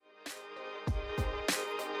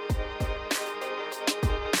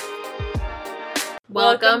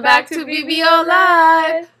Welcome back to BBO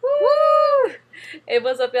Live. Woo! Hey,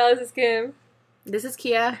 what's up, y'all? This is Kim. This is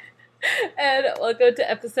Kia. And welcome to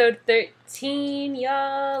episode 13,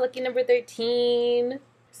 y'all. Lucky number 13.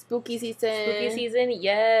 Spooky season. Spooky season,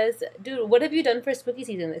 yes. Dude, what have you done for spooky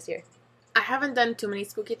season this year? I haven't done too many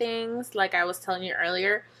spooky things. Like I was telling you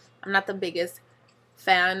earlier, I'm not the biggest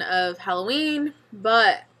fan of Halloween,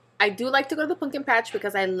 but I do like to go to the pumpkin patch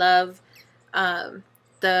because I love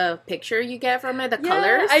the picture you get from it, the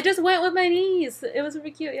colors. I just went with my niece. It was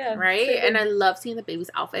really cute, yeah. Right? And I love seeing the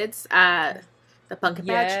babies' outfits at the pumpkin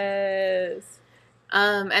patch. Yes.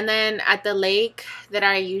 And then at the lake that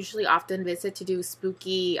I usually often visit to do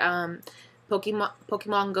spooky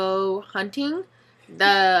Pokemon Go hunting,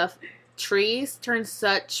 the trees turn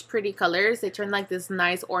such pretty colors. They turn like this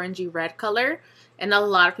nice orangey red color. And a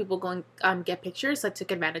lot of people go and get pictures. So I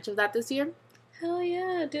took advantage of that this year. Hell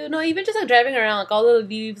yeah, dude. No, even just like driving around, like all the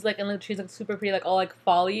leaves like and the trees look super pretty, like all like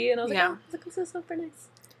folly, and I was like, this is super nice.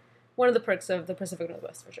 One of the perks of the Pacific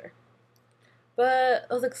Northwest for sure. But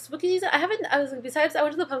I was like, spooky season. I was like, besides I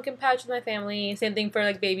went to the pumpkin patch with my family. Same thing for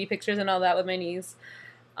like baby pictures and all that with my niece.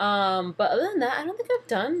 But other than that, I don't think I've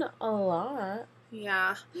done a lot.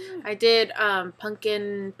 Yeah. I did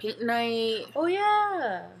pumpkin paint night. Oh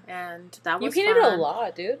yeah. And that was You painted fun. a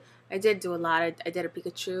lot, dude. I did do a lot. I did a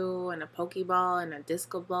Pikachu and a Pokeball and a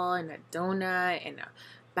disco ball and a donut and a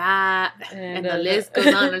bat and the list goes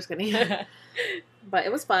on. I'm just kidding. But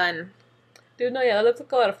it was fun. Dude, no, yeah, that looked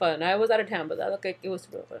like a lot of fun. I was out of town, but that looked like it was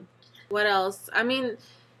super fun. What else? I mean,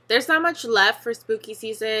 there's not much left for spooky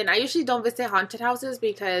season. I usually don't visit haunted houses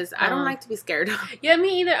because I don't like to be scared. Yeah,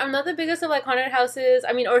 me either. I'm not the biggest of like haunted houses.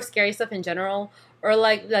 I mean, or scary stuff in general. Or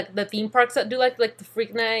like the theme parks that do like the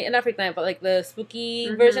freak night, not freak night, but like the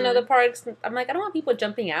spooky version of the parks. I'm like, I don't want people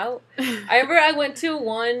jumping out. I remember I went to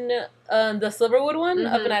one, the Silverwood one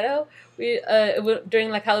up in Idaho. It was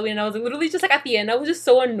during like Halloween, and I was like, literally just like at the end, I was just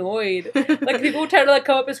so annoyed. Like people would try to like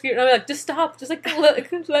come up and scream, and I was like, just stop, just like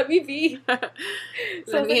let me be.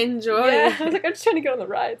 Let me enjoy. Yeah, I was like, I'm just trying to get on the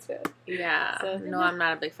rides, man. Yeah, so, no, I'm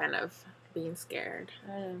not a big fan of being scared.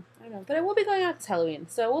 I know, but I will be going out this Halloween,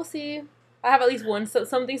 so we'll see. I have at least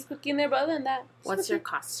something spooky in there, but other than that... What's your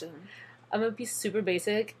costume? I'm going to be super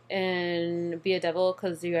basic and be a devil,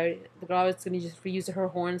 because the girl is going to just reuse her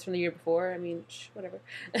horns from the year before. I mean, whatever.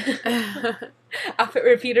 Outfit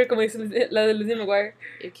repeater, como dice la de Lizzie McGuire.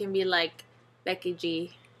 You can be like Becky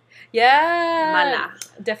G. Yeah! Mala.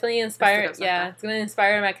 Definitely inspired. Yeah, it's going to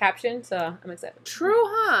inspire my caption, so I'm excited. True,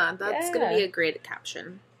 huh? That's going to be a great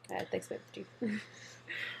caption. Thanks, Becky G.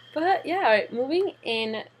 But yeah, all right, moving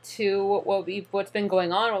into what's been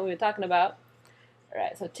going on, what we've been talking about. All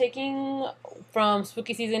right, so taking from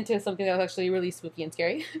spooky season to something that was actually really spooky and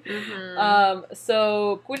scary.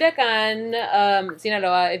 So Culiacan,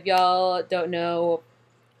 Sinaloa, if y'all don't know,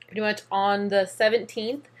 pretty much on the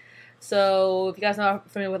 17th. So if you guys are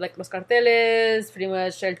familiar with like Los Carteles, pretty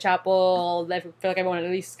much El Chapo, I feel like everyone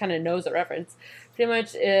at least kind of knows the reference. Pretty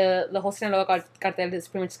much the whole Sinaloa cartel is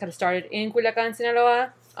pretty much kind of started in Culiacan,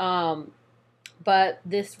 Sinaloa. But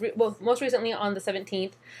most recently on the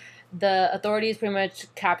 17th, the authorities pretty much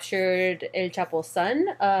captured El Chapo's son.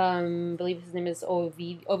 I believe his name is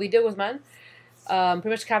Ovidio Guzman. Pretty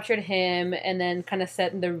much captured him and then kind of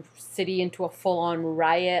set the city into a full-on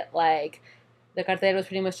riot. Like, the cartel was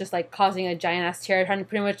pretty much just like causing a giant-ass terror, trying to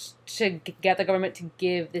pretty much to get the government to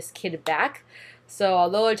give this kid back. So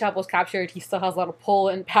although El Chapo was captured, he still has a lot of pull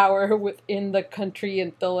and power within the country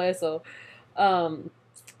and todo eso.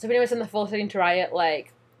 So pretty much in the full setting to riot,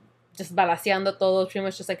 like, just balaseando todo, pretty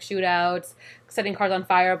much just, like, shootouts, setting cars on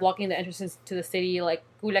fire, blocking the entrances to the city. Like,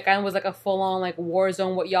 Culiacan was, like, a full-on, like, war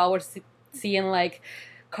zone, what y'all would see in, like,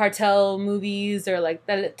 cartel movies or, like,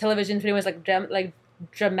 television, pretty much, like,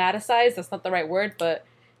 dramatized. That's not the right word, but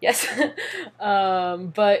yes.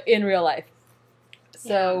 But in real life.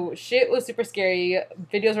 So, shit was super scary.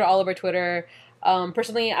 Videos were all over Twitter.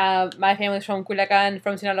 Personally, my family's from Culiacan,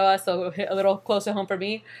 from Sinaloa, so a little close to home for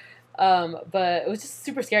me. But it was just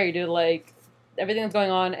super scary, dude. Like, everything that's going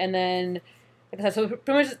on, and then, like I said, so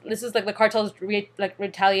pretty much this is like the cartels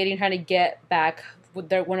retaliating, trying to get back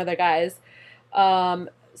with one of their guys.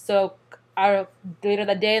 So later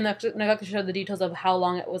that day, and I'm not going to show the details of how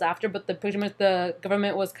long it was after, but pretty much the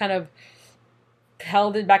government was kind of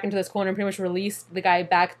held it back into this corner and pretty much released the guy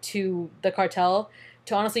back to the cartel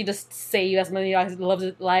to honestly just save as many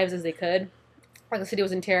lives as they could. Like, the city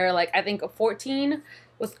was in terror. Like, I think 14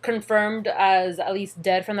 was confirmed as at least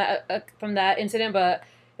dead from that incident. But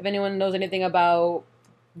if anyone knows anything about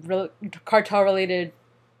cartel-related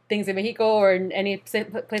things in Mexico or in any place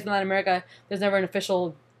in Latin America, there's never an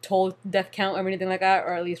official told death count or anything like that,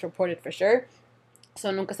 or at least reported for sure.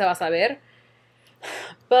 So nunca se va a saber.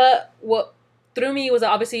 But what threw me was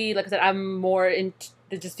obviously, like I said, I'm more in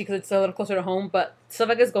just because it's a little closer to home. But stuff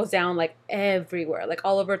like this goes down like everywhere, like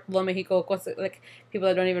all over todo Mexico. Like people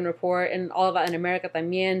that don't even report, and all of that in America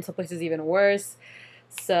también. Some places even worse.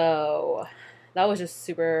 So that was just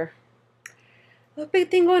super a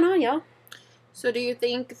big thing going on, y'all. So do you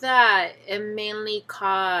think that it mainly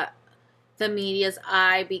caught the media's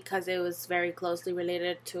eye because it was very closely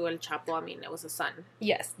related to El Chapo? I mean, it was a son.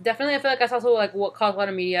 Yes, definitely. I feel like that's also like what caused a lot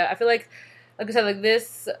of media. I feel like I said, like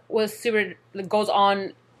this was super, like, goes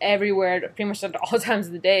on everywhere, pretty much at all times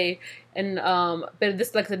of the day. And but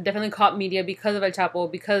this, like I said, definitely caught media because of El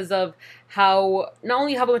Chapo, because of how not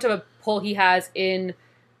only how much of a pull he has in.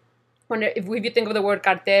 If you think of the word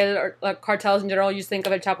cartel or like cartels in general, you just think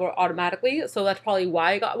of El Chapo automatically. So that's probably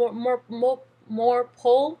why it got more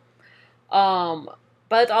pull. But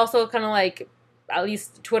it's also kind of like, at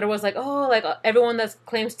least Twitter was like, oh, like everyone that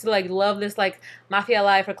claims to like love this like mafia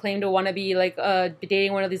life or claim to want to be like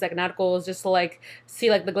dating one of these like narcos just to like see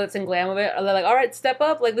like the glitz and glam of it. Or they're like, all right, step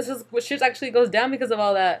up. Like this is what shit actually goes down because of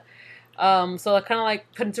all that. So I kind of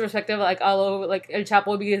like put into perspective like all over like El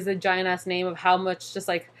Chapo because a giant ass name of how much just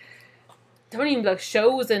like so many like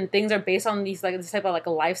shows and things are based on these like this type of like a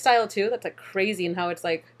lifestyle too. That's like crazy, and how it's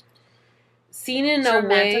like seen in a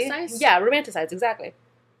way. Yeah, romanticized, exactly.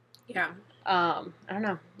 Yeah. I don't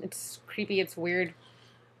know. It's creepy. It's weird.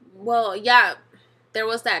 Well, yeah, there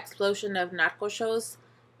was that explosion of narco shows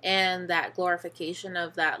and that glorification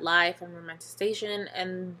of that life and romanticization,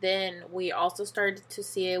 and then we also started to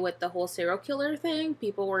see it with the whole serial killer thing.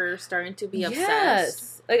 People were starting to be obsessed.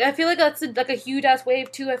 Yes. Like I feel like that's like a huge ass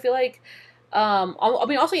wave too. I feel like I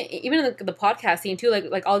mean, also even in the podcast scene too,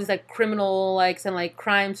 like all these like criminal likes and like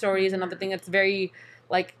crime stories and other thing. It's very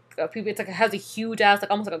like people. It's like it has a huge ass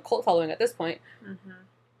like almost like a cult following at this point.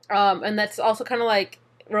 Mm-hmm. And that's also kind of like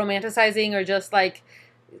romanticizing or just like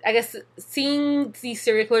I guess seeing these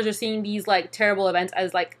serial killers or seeing these like terrible events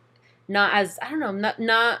as like not as I don't know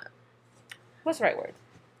not what's the right word.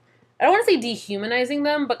 I don't want to say dehumanizing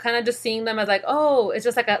them, but kind of just seeing them as like, oh, it's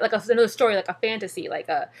just like another story, like a fantasy, like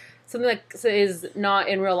something like is not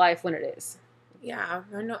in real life when it is. Yeah,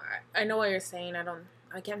 I know what you're saying.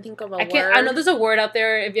 I can't think of a word. I know there's a word out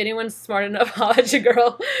there. If anyone's smart enough, I'll let you,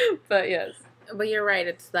 girl. But yes. But you're right.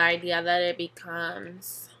 It's the idea that it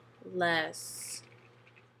becomes less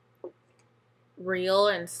real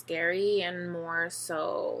and scary and more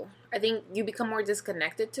so I think you become more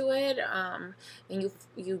disconnected to it, and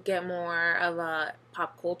you get more of a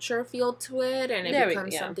pop culture feel to it, and it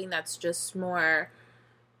becomes something that's just more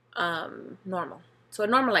normal. So it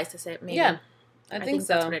normalizes it, maybe. Yeah, I think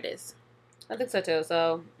so. That's what it is. I think so too.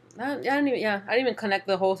 So I didn't even connect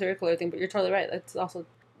the whole serial killer thing, but you're totally right. It's also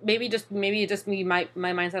maybe just me my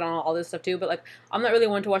mindset on all this stuff too. But like I'm not really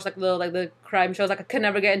one to watch like the crime shows. Like I could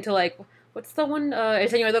never get into like what's the one El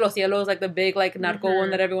Señor de los Cielos, like the big like narco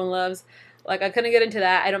one that everyone loves. Like I couldn't get into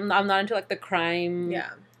that. I'm not into like the crime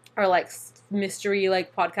or like mystery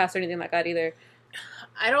like podcast or anything like that either.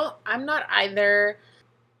 I'm not either.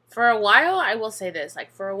 For a while, I will say this,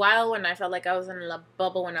 like for a while when I felt like I was in a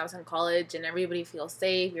bubble when I was in college and everybody feels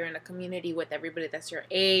safe, you're in a community with everybody that's your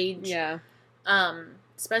age. Yeah.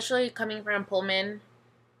 Especially coming from Pullman.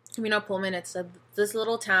 You know, Pullman, it's this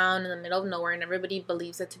little town in the middle of nowhere and everybody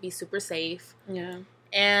believes it to be super safe. Yeah.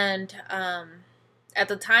 And at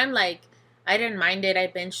the time, like, I didn't mind it. I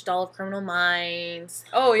binged all of Criminal Minds.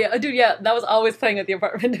 Oh, yeah. Dude, yeah. That was always playing at the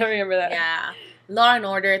apartment. I remember that. Yeah. Law and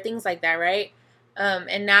Order, things like that, right?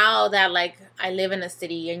 And now that, like, I live in a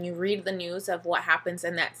city and you read the news of what happens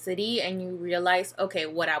in that city and you realize, okay,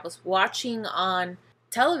 what I was watching on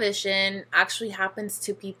television actually happens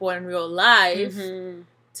to people in real life. Mm-hmm.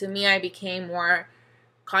 To me, I became more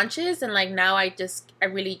conscious, and, like, now I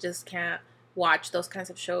really just can't watch those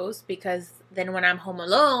kinds of shows because then when I'm home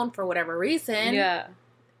alone, for whatever reason,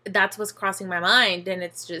 that's what's crossing my mind, and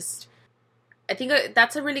it's just, I think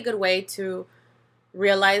that's a really good way to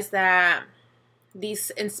realize that these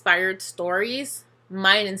inspired stories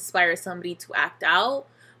might inspire somebody to act out,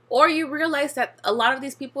 or you realize that a lot of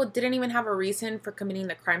these people didn't even have a reason for committing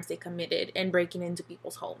the crimes they committed and breaking into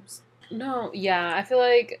people's homes. No, yeah, I feel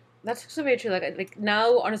like that's actually very true. Like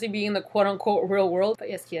now, honestly, being in the quote unquote real world, but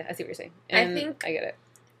yes, yeah, I see what you're saying. And I think I get it.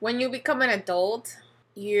 When you become an adult,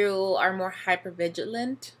 you are more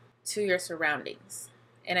hypervigilant to your surroundings,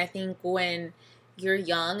 and I think when you're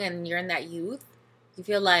young and you're in that youth, you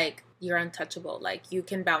feel like you're untouchable, like you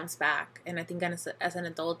can bounce back. And I think as an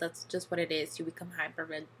adult, that's just what it is. You become hyper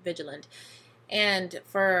vigilant. And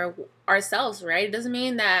for ourselves, right? It doesn't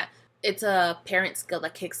mean that it's a parent skill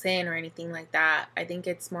that kicks in or anything like that. I think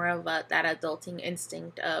it's more of that adulting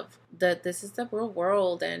instinct of this is the real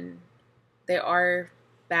world, and there are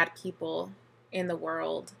bad people in the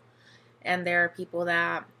world, and there are people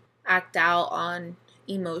that act out on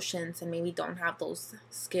emotions and maybe don't have those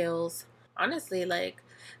skills. Honestly, like,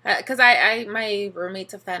 because my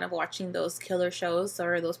roommate's a fan of watching those killer shows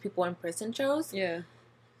or those people in prison shows. Yeah.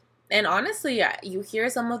 And honestly, you hear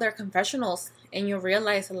some of their confessionals and you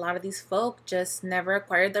realize a lot of these folk just never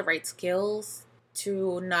acquired the right skills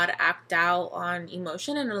to not act out on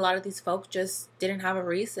emotion. And a lot of these folk just didn't have a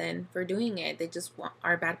reason for doing it. They just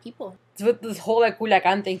are bad people. With this whole, like,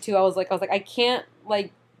 Culiacan thing, too, I was like, I can't,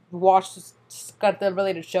 like, watch the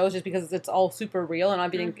related shows just because it's all super real and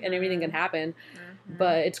everything, and everything can happen. Mm-hmm.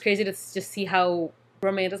 But it's crazy to just see how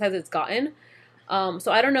romanticized it's gotten.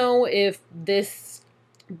 So I don't know if this,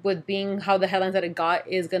 with being how the headlines that it got,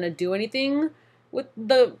 is gonna do anything with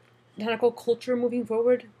the narco culture moving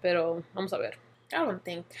forward. Pero vamos a ver. I don't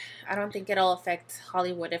think it'll affect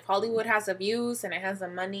Hollywood. If Hollywood has the views and it has the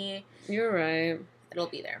money, you're right, it'll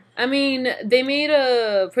be there. I mean, they made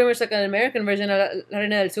pretty much like an American version of La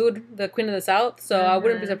Reina del Sur, the Queen of the South. So I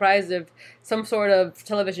wouldn't be surprised if some sort of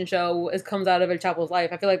television show comes out of El Chapo's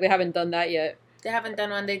life. I feel like they haven't done that yet. They haven't done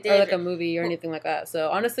one. They did. Or like a movie or anything like that. So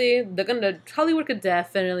honestly, Hollywood could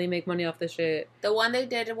definitely make money off this shit. The one they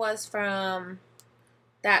did was from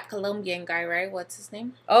that Colombian guy, right? What's his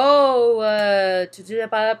name? Oh,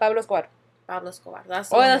 Pablo Escobar. Pablo Escobar.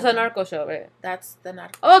 That's a narco show, right? That's the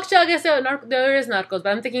narco. Oh, actually, I guess there is narcos, but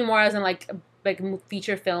I'm thinking more as in like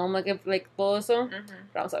feature film, like todo eso.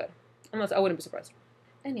 I wouldn't be surprised.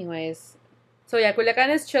 Anyways. So yeah,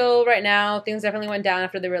 Culiacan is chill right now. Things definitely went down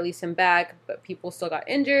after they released him back, but people still got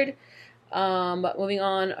injured. But moving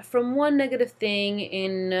on from one negative thing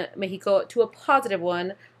in Mexico to a positive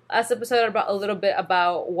one. Last episode I brought a little bit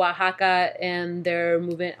about Oaxaca and their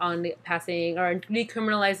movement on passing or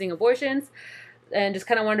decriminalizing abortions, and just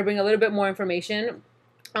kind of wanted to bring a little bit more information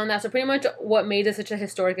on that. So pretty much what made this such a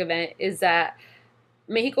historic event is that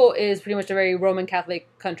Mexico is pretty much a very Roman Catholic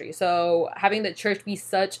country. So having the church be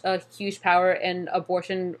such a huge power in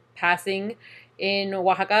abortion passing in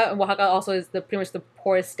Oaxaca, and Oaxaca also is pretty much the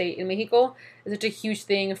poorest state in Mexico, is such a huge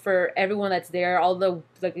thing for everyone that's there, all the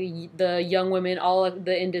young women, all of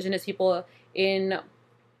the indigenous people in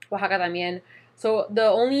Oaxaca también. So the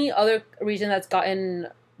only other region that's gotten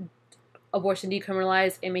abortion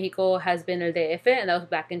decriminalized in Mexico has been El DF, and that was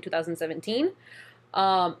back in 2017.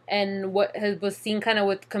 And what was seen kind of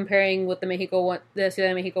with comparing with the Mexico one, the Ciudad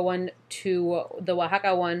de Mexico one to the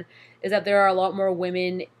Oaxaca one, is that there are a lot more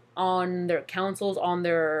women on their councils,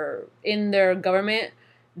 in their government,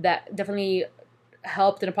 that definitely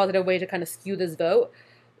helped in a positive way to kind of skew this vote.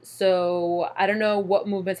 So I don't know what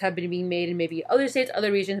movements have been being made in maybe other states,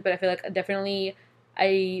 other regions, but I feel like definitely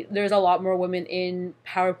there's a lot more women in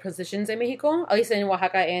power positions in Mexico, at least in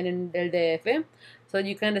Oaxaca and in El DF. So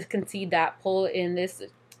you kind of can see that pull in this.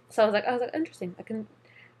 So I was like, interesting. I can,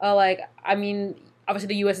 I mean, obviously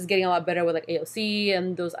the U.S. is getting a lot better with like AOC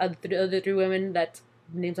and those other three women that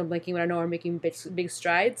names I'm blanking, but I know are making big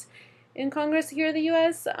strides in Congress here in the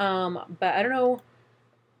U.S. But I don't know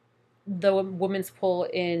the women's pull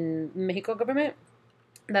in Mexico government.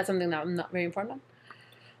 That's something that I'm not very informed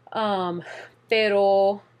on.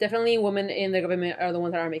 Pero definitely women in the government are the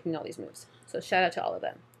ones that are making all these moves. So shout out to all of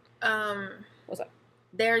them. What's up?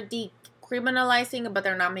 They're decriminalizing, but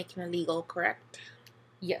they're not making it legal, correct?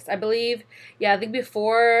 Yes, I believe. Yeah, I think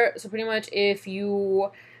before. So pretty much, if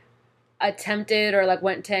you attempted or like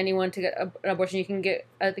went to anyone to get an abortion, you can get,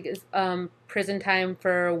 I think it's prison time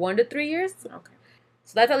for 1 to 3 years. Okay.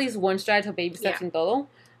 So that's at least one stride to baby steps in todo.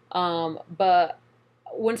 But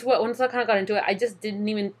once I kind of got into it, I just didn't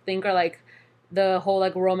even think or like the whole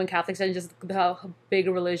like Roman Catholics and just how big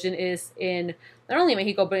a religion is in not only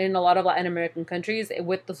Mexico but in a lot of Latin American countries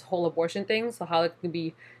with this whole abortion thing. So how it can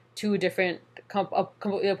be two different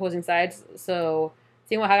completely opposing sides. So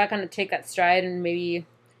seeing Oaxaca kind of take that stride and maybe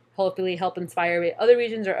hopefully help inspire other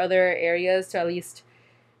regions or other areas to at least,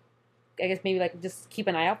 I guess maybe like just keep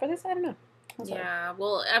an eye out for this. I don't know. Yeah,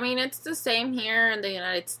 well, I mean, it's the same here in the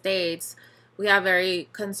United States. We have very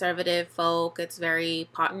conservative folk. It's very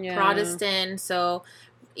Protestant. So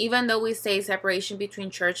even though we say separation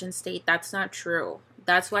between church and state, that's not true.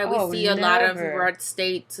 That's why we see a lot of red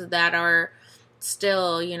states that are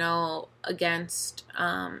still, against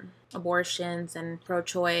abortions and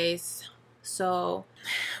pro-choice. So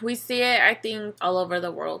we see it, I think, all over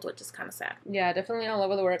the world, which is kind of sad. Yeah, definitely all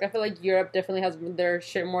over the world. I feel like Europe definitely has their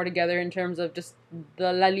shit more together in terms of just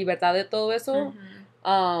the la libertad de todo eso.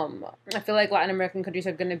 I feel like Latin American countries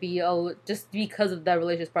are going to be just because of that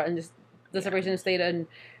religious part and just the separation of state. And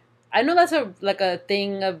I know that's a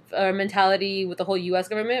thing of a mentality with the whole U.S.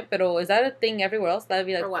 government, but is that a thing everywhere else? That'd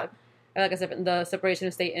be like For what? The separation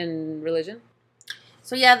of state and religion.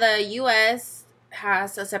 So yeah, the U.S.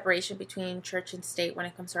 has a separation between church and state when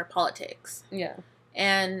it comes to our politics. Yeah.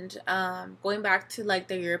 And going back to like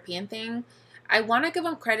the European thing, I want to give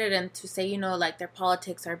them credit and to say, like their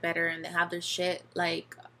politics are better and they have their shit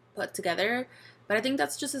like put together. But I think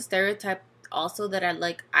that's just a stereotype also that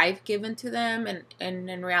I've given to them, and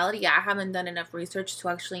in reality I haven't done enough research to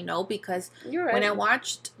actually know, because You're right. when I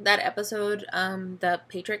watched that episode, the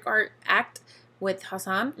Patriot Act with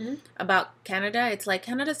Hassan about Canada, it's like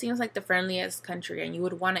Canada seems like the friendliest country and you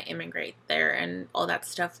would want to immigrate there and all that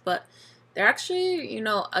stuff, but they're actually,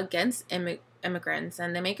 against immigrants,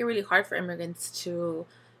 and they make it really hard for immigrants to,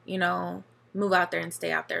 move out there and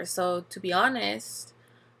stay out there. So to be honest,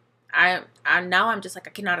 I'm just like,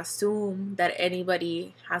 I cannot assume that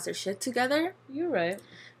anybody has their shit together. You're right.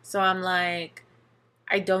 So I'm like,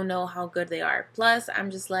 I don't know how good they are. Plus,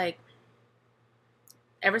 I'm just like,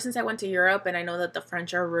 ever since I went to Europe and I know that the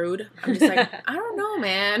French are rude, I'm just like, I don't know,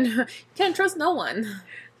 man. You can't trust no one.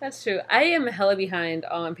 That's true. I am hella behind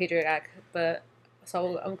on Patriot Act, but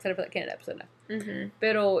so I'm excited for that Canada episode now. Mm-hmm.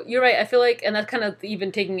 But you're right. I feel like, and that's kind of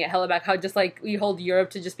even taking it hella back, how just like we hold Europe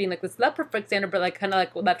to just being like this not perfect standard, but like kind of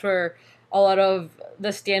like that's where a lot of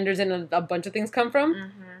the standards and a bunch of things come from.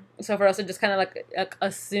 Mm-hmm. So for us to just kind of like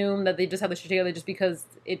assume that they just have the shit together just because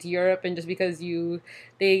it's Europe and just because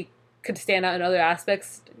they could stand out in other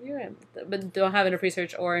aspects, but don't have enough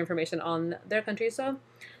research or information on their country. So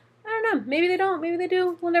I don't know. Maybe they don't. Maybe they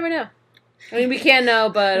do. We'll never know. I mean, we can know,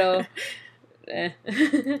 but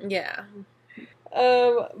yeah.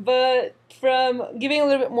 But from giving a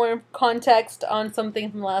little bit more context on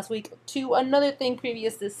something from last week to another thing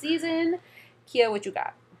previous this season, Kia, what you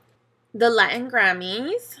got? The Latin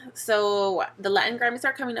Grammys. So the Latin Grammys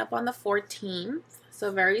are coming up on the 14th,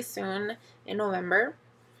 so very soon in November.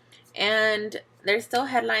 And there's still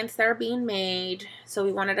headlines that are being made. So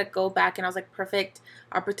we wanted to go back, and I was like, perfect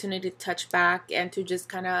opportunity to touch back and to just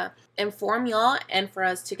kind of inform y'all and for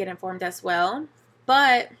us to get informed as well.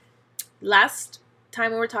 But last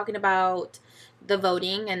time we were talking about the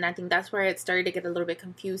voting, and I think that's where it started to get a little bit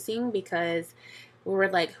confusing, because we were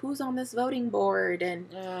like, who's on this voting board and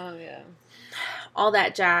all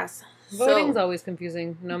that jazz. Voting's always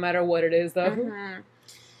confusing, no matter what it is, though. Mm-hmm.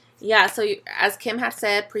 Yeah, so as Kim had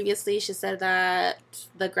said previously, she said that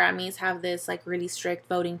the Grammys have this like really strict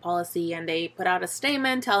voting policy, and they put out a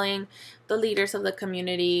statement telling the leaders of the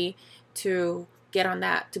community to get on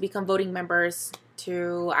that, to become voting members,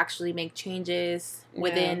 to actually make changes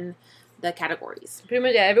within the categories. Pretty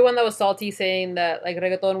much, yeah. Everyone that was salty saying that like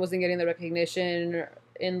reggaeton wasn't getting the recognition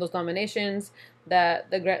in those nominations,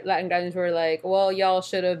 that the Latin Grammys were like, well, y'all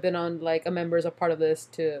should have been on like a member as a part of this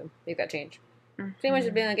to make that change. Mm-hmm. Pretty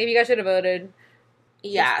much being like, if you guys should have voted.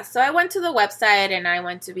 Yeah, so I went to the website and I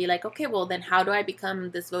went to be like, okay, well then how do I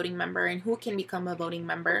become this voting member and who can become a voting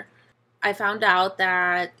member? I found out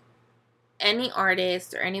that any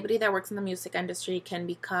artist or anybody that works in the music industry can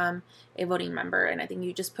become a voting member. And I think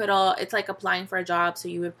you just it's like applying for a job. So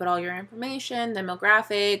you would put all your information,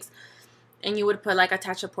 demographics, and you would put like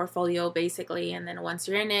attach a portfolio basically. And then once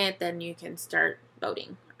you're in it, then you can start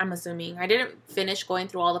voting. I'm assuming. I didn't finish going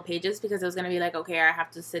through all the pages because it was going to be like, okay, I have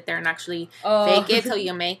to sit there and actually fake it till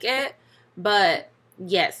you make it. But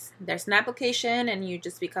yes, there's an application and you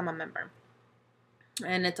just become a member.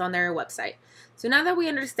 And it's on their website. So now that we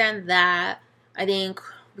understand that, I think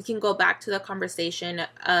we can go back to the conversation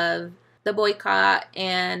of the boycott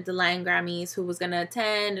and the Latin Grammys, who was going to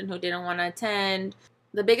attend and who didn't want to attend.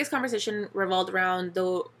 The biggest conversation revolved around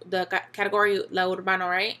the category La Urbano,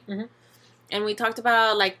 right? Mm-hmm. And we talked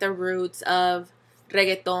about like the roots of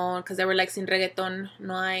reggaeton, because they were like, sin reggaeton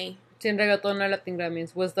no hay. Sin reggaeton no Latin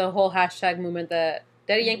Grammys was the whole hashtag movement that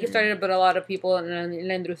Daddy Yankee started, but a lot of people in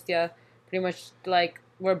La Industria pretty much like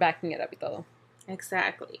were backing it up y todo.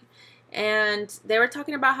 Exactly. And they were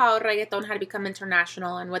talking about how reggaeton had become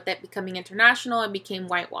international, and with that becoming international, it became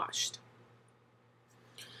whitewashed.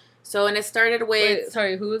 So, and it started with... Wait,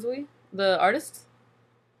 sorry, who was we? The artists?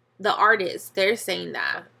 The artists. They're saying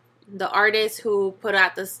that. The artists who put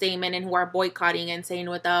out the statement and who are boycotting and saying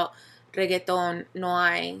without reggaeton no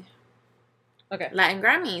hay Latin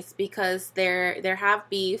Grammys, because they have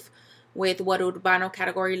beef with what Urbano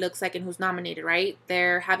category looks like and who's nominated, right?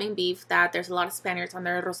 They're having beef that there's a lot of Spaniards on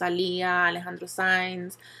there, Rosalia, Alejandro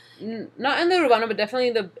Sainz. Not in the Urbano, but definitely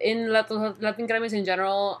in Latin Grammys in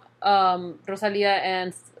general, Rosalia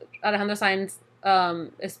and Alejandro Sainz,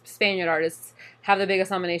 Spaniard artists, have the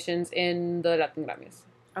biggest nominations in the Latin Grammys.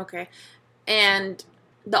 Okay. And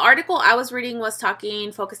the article I was reading was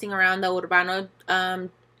focusing around the Urbano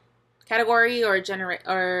category or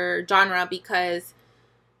genre, because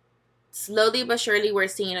slowly but surely we're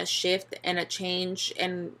seeing a shift and a change,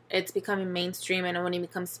 and it's becoming mainstream, and when it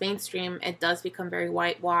becomes mainstream, it does become very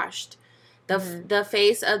whitewashed. The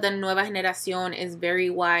face of the Nueva Generación is very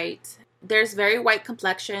white. There's very white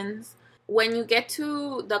complexions. When you get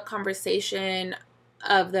to the conversation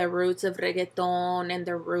of the roots of reggaeton and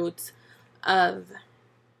the roots of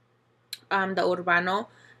the Urbano,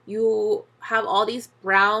 you have all these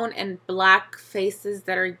brown and black faces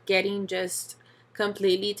that are getting just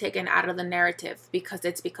completely taken out of the narrative because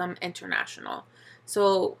it's become international.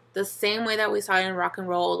 So the same way that we saw in rock and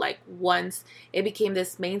roll, like once it became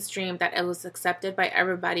this mainstream that it was accepted by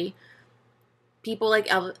everybody, people like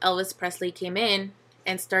Elvis Presley came in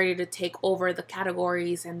and started to take over the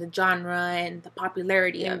categories and the genre and the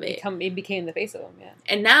popularity of it. It became the face of them, yeah.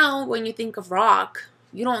 And now when you think of rock,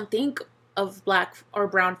 you don't think of black or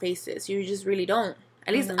brown faces. You just really don't.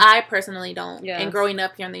 At least I personally don't. Yes. And growing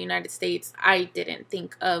up here in the United States, I didn't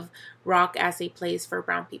think of rock as a place for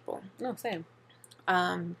brown people. No, same.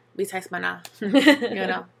 Besides Maná, you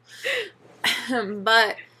know.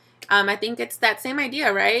 But I think it's that same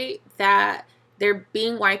idea, right? That they're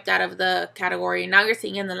being wiped out of the category. Now you're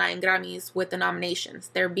seeing in the Latin Grammys with the nominations.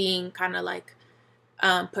 They're being kind of like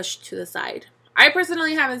pushed to the side. I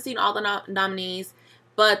personally haven't seen all the nominees,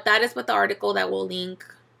 but that is what the article that we'll link,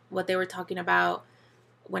 what they were talking about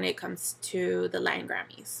when it comes to the Latin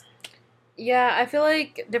Grammys. Yeah, I feel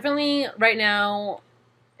like definitely right now,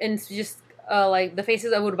 and just like the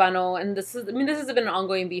faces of Urbano, and this has been an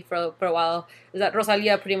ongoing beef for a while, is that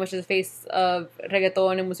Rosalía pretty much is the face of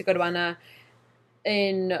reggaeton and música urbana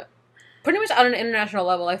in pretty much on an international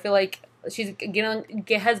level. I feel like has gained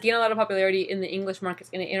a lot of popularity in the English markets,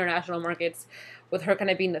 in the international markets, with her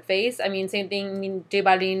kind of being the face. I mean, same thing. I mean, J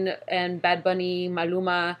Balvin and Bad Bunny,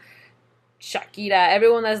 Maluma, Shakira,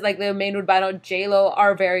 everyone that's like the main Urbano, J-Lo,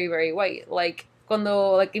 are very, very white. Like,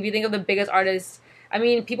 if you think of the biggest artists, I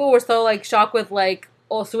mean, people were so like shocked with like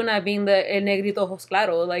Ozuna being the El Negrito Ojos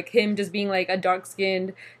Claro, like him just being like a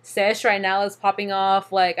dark-skinned sesh right now is popping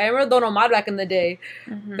off. Like, I remember Don Omar back in the day,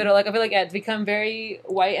 but like I feel like it's become very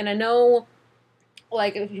white. And I know,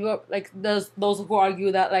 like, if you like those who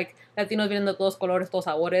argue that like Latinos vienen de todos colores, todos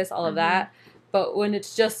sabores, all of that. But when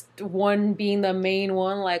it's just one being the main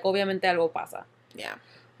one, like, obviamente algo pasa. Yeah.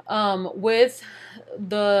 With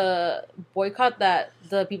the boycott that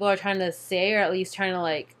the people are trying to say, or at least trying to,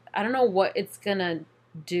 like, I don't know what it's gonna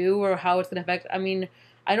do or how it's gonna affect. I mean,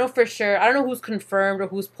 I know for sure, I don't know who's confirmed or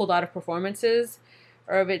who's pulled out of performances,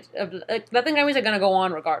 or like, Latin Grammys are gonna go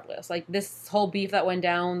on regardless. Like, this whole beef that went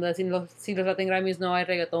down, sin los Latin Grammys no hay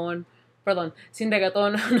reggaeton, perdón, sin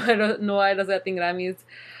reggaeton no hay los Latin Grammys.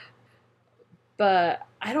 But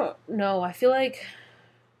I don't know. I feel like,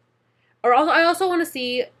 I also want to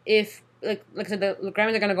see if, like I said, the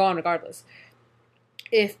Grammys are gonna go on regardless.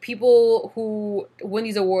 If people who win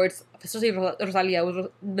these awards, especially Rosalía,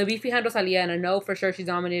 the beef behind Rosalía, and I know for sure she's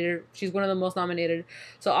nominated. She's one of the most nominated.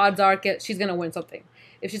 So odds are she's gonna win something.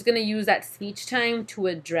 If she's gonna use that speech time to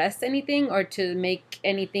address anything or to make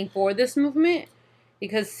anything for this movement,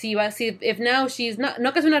 because if now she's no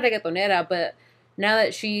que es una reggaetonera, but now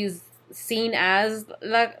that she's seen as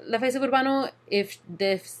la face of Urbano, if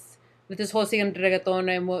this whole thing in reggaeton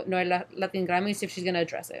no hay Latin Grammys, if she's gonna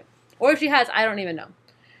address it, or if she has, I don't even know.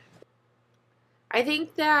 I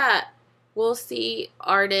think that we'll see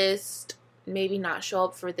artists maybe not show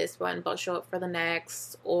up for this one, but show up for the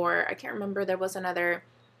next. Or I can't remember, there was another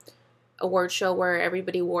award show where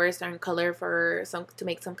everybody wore a certain color to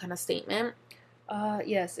make some kind of statement.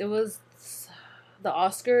 Yes, it was the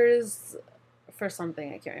Oscars for something.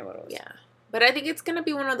 I can't remember what it was. Yeah, but I think it's gonna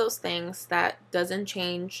be one of those things that doesn't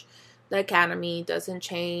change the Academy, doesn't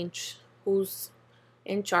change who's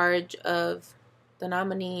in charge of the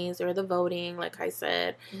nominees or the voting. Like I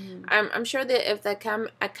said, I'm sure that if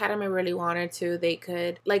the Academy really wanted to, they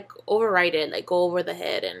could like override it, like go over the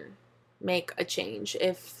head and make a change.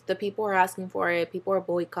 If the people are asking for it, people are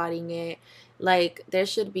boycotting it, like there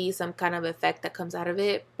should be some kind of effect that comes out of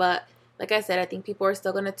it. But like I said, I think people are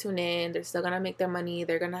still going to tune in. They're still going to make their money.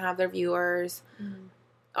 They're going to have their viewers.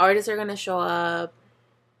 Artists are going to show up.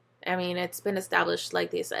 I mean, it's been established,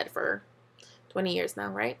 like they said, for 20 years now,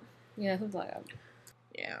 right? Yeah, something like that.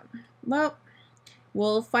 Yeah. Well,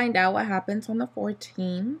 we'll find out what happens on the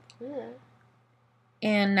 14th. Yeah.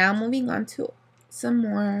 And now moving on to some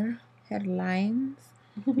more headlines.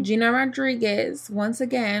 Gina Rodriguez, once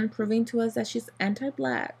again, proving to us that she's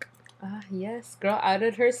anti-black. Yes, girl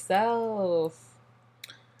outed herself.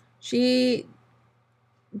 She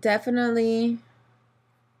definitely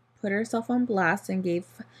put herself on blast and gave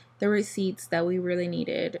the receipts that we really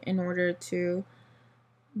needed in order to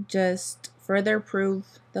just further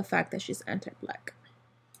prove the fact that she's anti-black.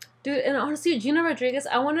 Dude, and honestly, Gina Rodriguez,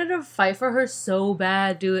 I wanted to fight for her so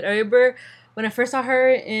bad, dude. I remember when I first saw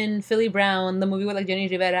her in Philly Brown, the movie with, like, Jenny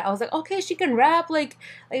Rivera, I was like, okay, she can rap, like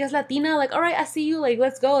as Latina, like, all right, I see you, like,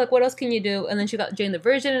 let's go, like, what else can you do? And then she got Jane the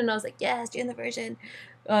Virgin, and I was like, yes, Jane the Virgin.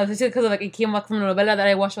 Especially because of, like, it came back from a novela that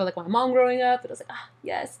I watched with, like, my mom growing up, and I was like,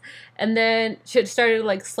 yes. And then she started,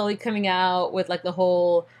 like, slowly coming out with, like, the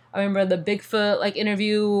whole, I remember the Bigfoot, like,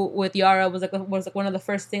 interview with Yara was one of the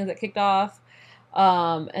first things that kicked off.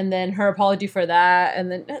 And then her apology for that,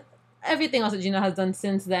 and then everything else that Gina has done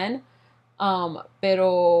since then.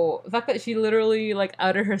 Pero the fact that she literally, like,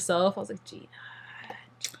 outed herself, I was like, Gina.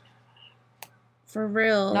 For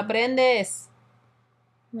real. No aprendes.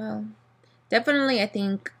 Well, definitely, I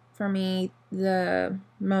think for me, the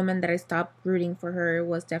moment that I stopped rooting for her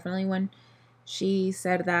was definitely when she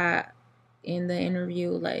said that in the interview,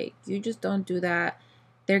 like, you just don't do that.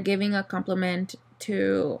 They're giving a compliment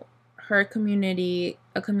to her community,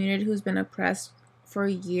 a community who's been oppressed for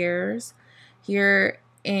years here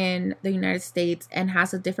in the United States and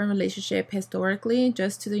has a different relationship historically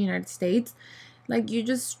just to the United States. Like, you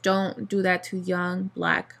just don't do that to young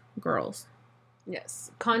black girls.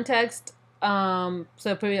 Yes. Context. So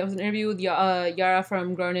it was an interview with Yara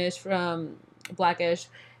from Grownish, from Blackish,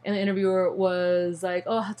 and the interviewer was like,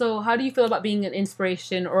 oh, so how do you feel about being an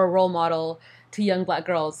inspiration or a role model to young black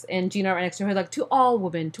girls? And Gina right next to her, like, to all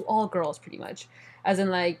women, to all girls, pretty much. As in,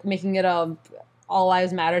 like, making it a all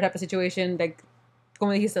lives matter type of situation. Like,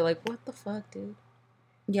 como dijiste, like, what the fuck, dude?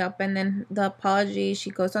 Yep, and then the apology, she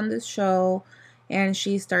goes on this show and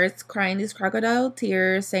she starts crying these crocodile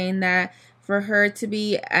tears, saying that for her to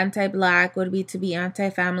be anti-black would be to be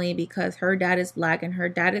anti-family because her dad is black and her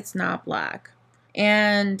dad is not black.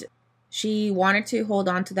 And she wanted to hold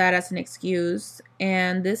on to that as an excuse.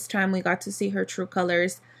 And this time we got to see her true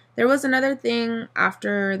colors. There was another thing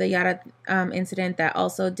after the Yara incident that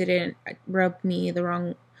also didn't rub me the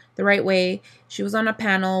right way. She was on a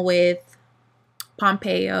panel with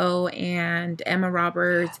Pompeo and Emma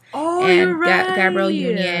Roberts and right. Gabrielle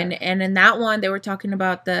Union. And in that one, they were talking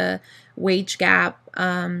about the wage gap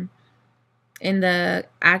in the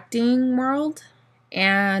acting world.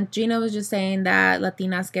 And Gina was just saying that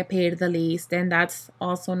Latinas get paid the least, and that's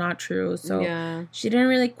also not true. So She didn't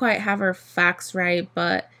really quite have her facts right,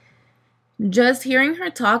 but just hearing her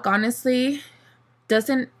talk, honestly,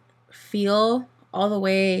 doesn't feel all the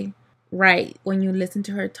way right when you listen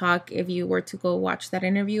to her talk. If you were to go watch that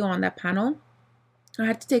interview on that panel, I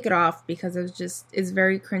had to take it off because it's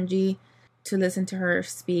very cringy to listen to her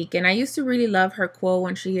speak. And I used to really love her quote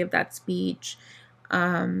when she gave that speech,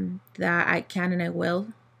 that I can and I will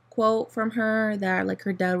quote from her, that, like,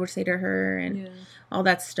 her dad would say to her and all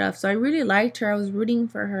that stuff. So I really liked her. I was rooting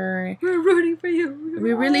for her. We're rooting for you.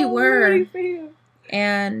 We really were. Rooting for you.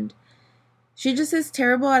 And she just is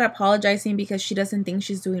terrible at apologizing because she doesn't think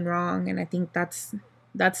she's doing wrong, and I think that's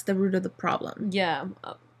the root of the problem. Yeah,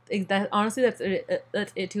 honestly, that's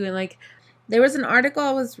it too. And, like, there was an article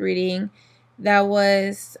I was reading that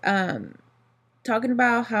was talking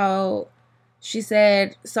about how she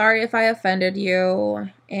said, sorry if I offended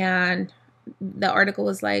you. And the article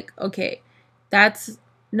was like, okay, that's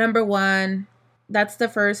number one. That's the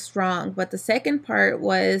first wrong. But the second part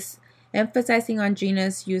was emphasizing on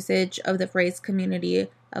Gina's usage of the phrase community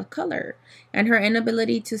of color and her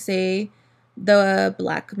inability to say the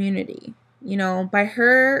black community. You know, by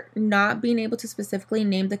her not being able to specifically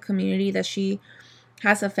name the community that she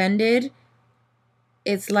has offended,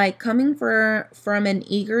 it's like coming from an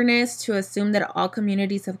eagerness to assume that all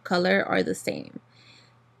communities of color are the same.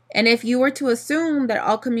 And if you were to assume that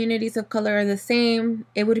all communities of color are the same,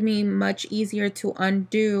 it would be much easier to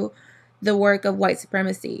undo the work of white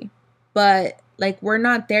supremacy. But, like, we're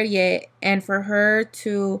not there yet. And for her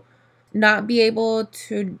to not be able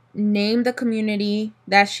to name the community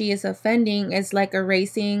that she is offending is like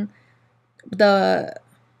erasing the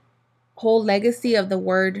whole legacy of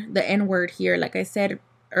the N-word here. Like I said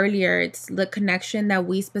earlier, it's the connection that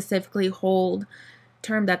we specifically hold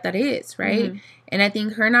term that is, right? Mm-hmm. And I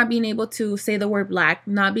think her not being able to say the word black,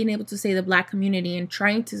 not being able to say the black community, and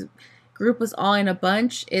trying to group us all in a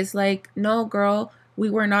bunch is like, no, girl, we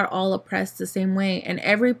were not all oppressed the same way. And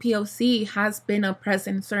every POC has been oppressed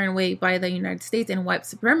in a certain way by the United States and white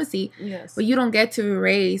supremacy. Yes. But you don't get to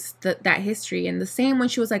erase that history. And the same when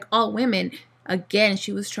she was like, all women, again,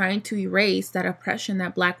 she was trying to erase that oppression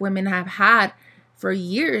that black women have had for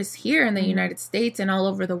years here in the United States and all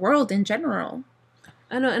over the world in general.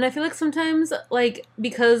 I know, and I feel like sometimes, like,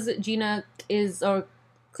 because Gina is, or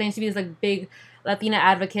claims to be this, like, big Latina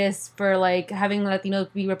advocate for, like, having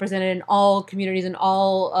Latinos be represented in all communities and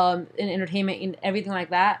all, in entertainment and everything like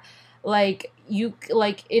that, like,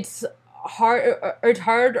 it's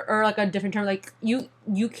hard, or, like, a different term, like,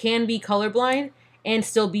 you can be colorblind and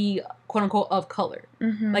still be quote unquote of color.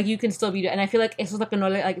 Mm-hmm. Like, you can still be, and I feel like it's just like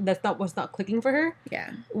another, like, that's not what's not clicking for her.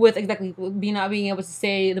 Yeah. With exactly not being able to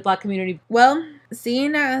say the Black community. Well,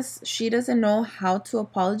 seeing as she doesn't know how to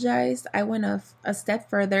apologize, I went a step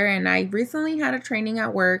further, and I recently had a training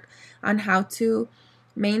at work on how to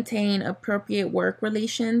maintain appropriate work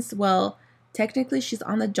relations. Well, technically she's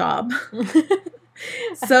on the job.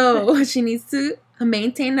 So she needs to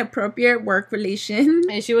maintain appropriate work relation.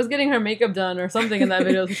 And she was getting her makeup done or something in that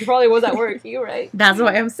video, so she probably was at work. You're right. That's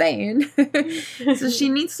what I'm saying. So she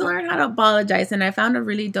needs to learn how to apologize. And I found a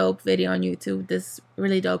really dope video on YouTube. This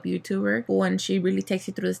really dope YouTuber, when she really takes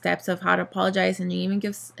you through the steps of how to apologize, and even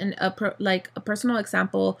gives a personal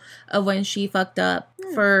example of when she fucked up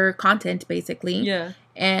for content, basically. Yeah.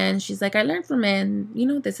 And she's like, I learned from it,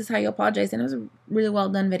 and this is how you apologize. And it was a really well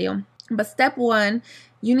done video. But step 1,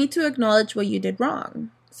 you need to acknowledge what you did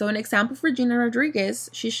wrong. So an example for Gina Rodriguez,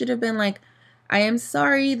 she should have been like, I am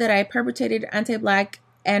sorry that I perpetrated anti-Black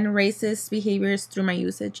and racist behaviors through my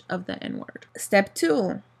usage of the N-word. Step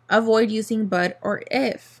 2, avoid using but or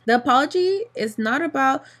if. The apology is not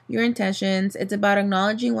about your intentions. It's about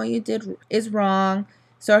acknowledging what you did is wrong.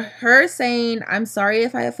 So her saying, I'm sorry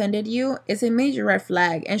if I offended you, is a major red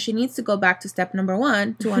flag. And she needs to go back to step number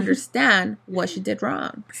 1 to understand what she did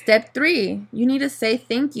wrong. Step 3, you need to say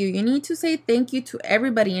thank you. You need to say thank you to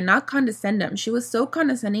everybody and not condescend them. She was so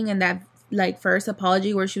condescending in that first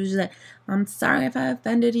apology where she was just like, I'm sorry if I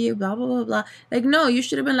offended you, blah, blah, blah, blah. Like, no, you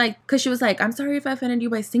should have been like, because she was like, I'm sorry if I offended you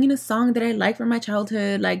by singing a song that I like from my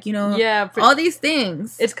childhood. Like, yeah, all these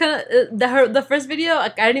things. It's kind of, the first video,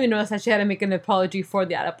 like, I didn't even notice that she had to make an apology for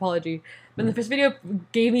that apology. But the first video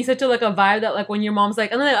gave me such a vibe that, like, when your mom's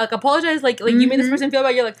like, and then, like, apologize, like you made this person feel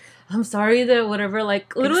bad, you're like, I'm sorry that whatever,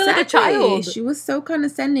 like, literally like a child. She was so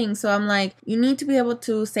condescending. So I'm like, you need to be able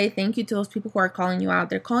to say thank you to those people who are calling you out.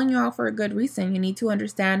 They're calling you out for a good reason. You need to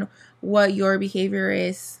understand what your behavior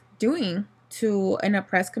is doing to an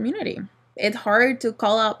oppressed community. It's hard to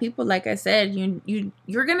call out people. Like I said,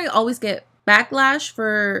 you're gonna always get backlash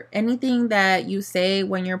for anything that you say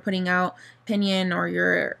when you're putting out opinion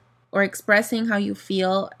or expressing how you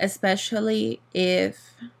feel, especially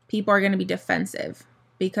if people are going to be defensive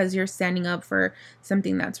because you're standing up for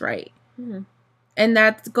something that's right. Mm-hmm. And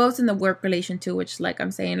that goes in the work relation too, which, like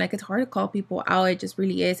I'm saying, like, it's hard to call people out. It just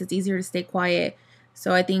really is. It's easier to stay quiet.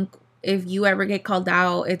 So I think if you ever get called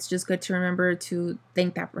out, it's just good to remember to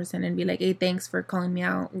thank that person and be like, hey, thanks for calling me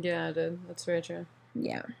out. Yeah, I did. That's very true.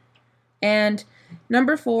 Yeah. And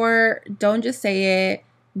number 4, don't just say it,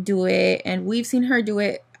 do it. And we've seen her do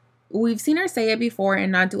it. We've seen her say it before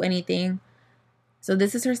and not do anything. So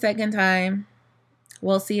this is her second time.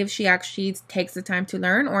 We'll see if she actually takes the time to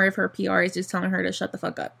learn or if her PR is just telling her to shut the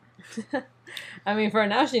fuck up. I mean, for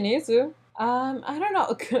now, she needs to. I don't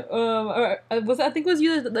know. I think it was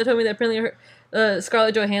you that told me that apparently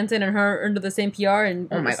Scarlett Johansson and her are under the same PR, and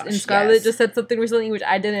oh my gosh, and Scarlett just said something recently which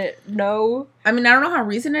I didn't know. I mean, I don't know how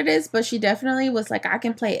recent it is, but she definitely was like, I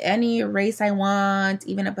can play any race I want,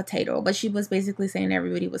 even a potato. But she was basically saying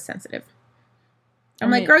everybody was sensitive. I'm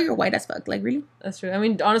like, girl, you're white as fuck. Like, really? That's true. I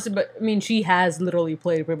mean, honestly, she has literally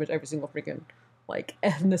played pretty much every single freaking, like,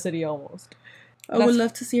 ethnicity almost. I would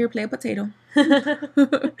love to see her play a potato.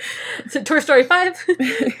 So, Toy Story 5.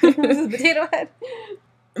 This is Potato Head.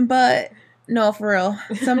 But, no, for real.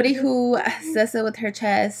 Somebody who says it with her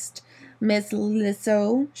chest, Miss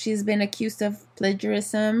Lizzo. She's been accused of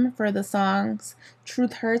plagiarism for the songs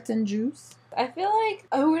Truth Hurts and Juice. I feel like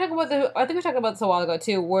I think we talked about this a while ago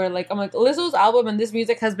too, where like I'm like, Lizzo's album and this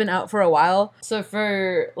music has been out for a while. So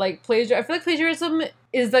for like I feel like plagiarism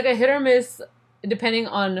is like a hit or miss depending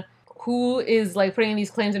on who is like putting in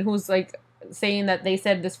these claims and who's like saying that they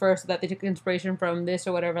said this first, that they took inspiration from this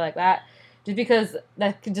or whatever like that. Just because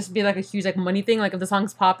that could just be like a huge like money thing. Like if the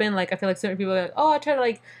song's popping, like I feel like certain people are like, oh, I try to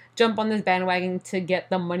like jump on this bandwagon to get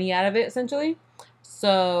the money out of it essentially.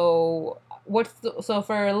 So so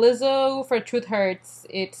for Lizzo, for Truth Hurts,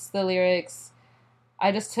 it's the lyrics,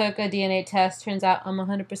 I just took a DNA test, turns out I'm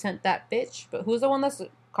 100% that bitch. But who's the one that's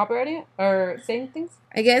copywriting it or saying things?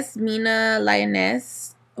 I guess Mina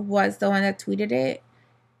Lioness was the one that tweeted it,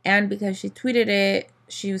 and because she tweeted it,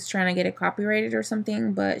 she was trying to get it copyrighted or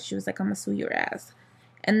something, but she was like, I'm gonna sue your ass.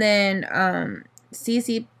 And then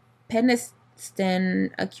Cece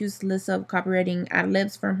Stan accused Lizzo of copywriting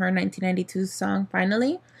ad-libs from her 1992 song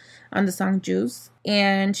Finally on the song Juice.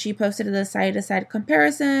 And she posted the side-to-side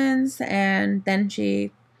comparisons, and then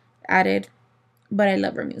she added, but I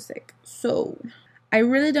love her music. So I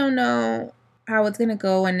really don't know how it's going to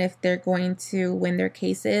go and if they're going to win their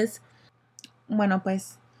cases. Bueno,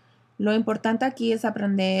 pues lo importante aquí es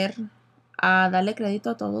aprender a darle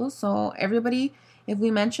crédito a todos. So everybody, if we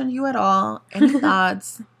mention you at all, any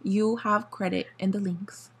thoughts, you have credit in the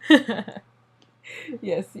links.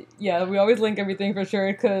 Yes, yeah, we always link everything for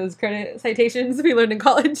sure because credit citations we learned in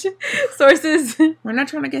college, sources. We're not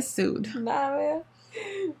trying to get sued. Nah,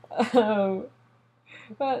 man.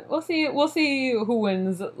 But we'll see who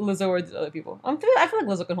wins, Lizzo or these other people. I feel like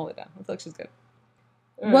Lizzo can hold it down. I feel like she's good.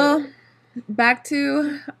 Well, back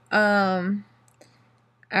to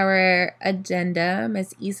our agenda,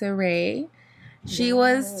 Miss Issa Rae. She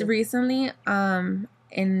was recently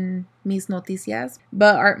in Mis Noticias,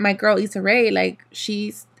 but my girl Issa Rae, like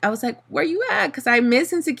I was like, where you at? Because I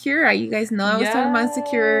miss Insecure. You guys know I was talking about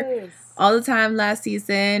Insecure all the time last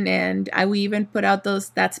season, and we even put out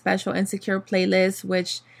that special Insecure playlist,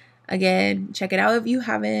 which again, check it out if you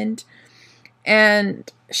haven't.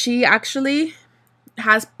 And she actually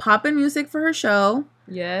has poppin' music for her show.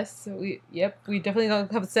 Yes, we definitely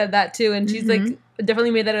have said that too, and she's like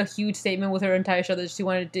definitely made that a huge statement with her entire show that she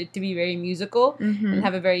wanted it to be very musical and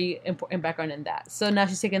have a very important background in that. So now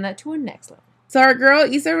she's taking that to her next level. So our girl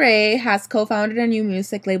Issa Rae has co-founded a new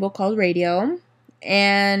music label called Radio,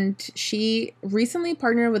 and she recently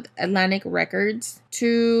partnered with Atlantic Records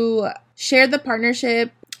to share the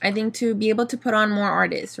partnership. I think to be able to put on more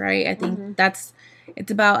artists, right? I think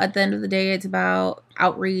it's about, at the end of the day, it's about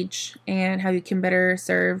outreach and how you can better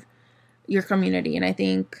serve your community. And I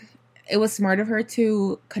think it was smart of her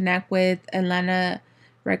to connect with Atlanta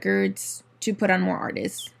Records to put on more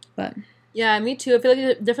artists. But yeah, me too. I feel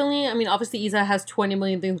like definitely, I mean, obviously Issa has 20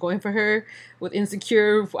 million things going for her with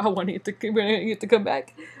Insecure. I wanted it to come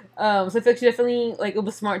back. So I feel like she definitely, like, it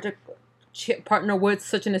was smart to partner with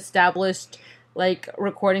such an established like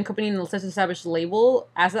recording company and such an established label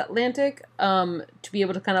as Atlantic, to be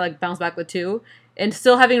able to kind of like bounce back the two and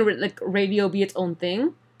still having like Radio be its own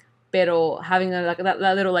thing, pero having that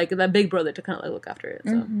little like that big brother to kind of like look after it.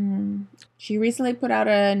 So she recently put out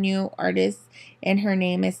a new artist, and her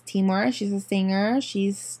name is Timur. She's a singer.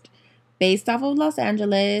 She's based off of Los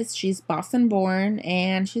Angeles. She's Boston born,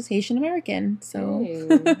 and she's Haitian American. So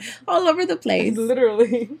all over the place.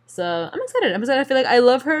 Literally. So I'm excited. I feel like I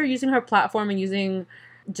love her using her platform and using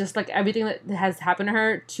just like everything that has happened to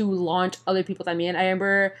her to launch other people's. I mean, I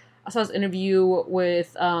remember I saw this interview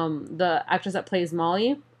with the actress that plays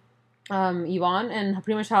Molly, Yvonne, and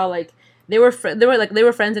pretty much how like they were friends,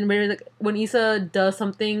 and really, like, when Issa does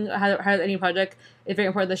something, has any project, it's very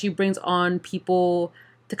important that she brings on people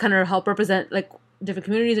to kind of help represent like different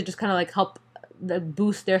communities and just kind of like help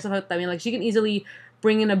boost their stuff. I mean, like she can easily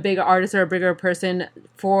bring in a bigger artist or a bigger person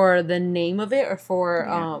for the name of it or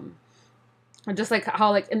for just like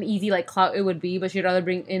how like an easy like clout it would be, but she'd rather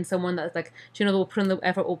bring in someone that's like she knows will put in the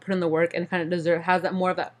effort, will put in the work, and kind of has that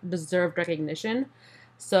more of that deserved recognition.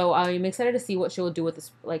 So I'm excited to see what she will do with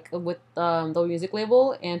this, like with the music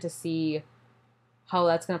label, and to see how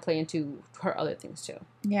that's going to play into her other things too.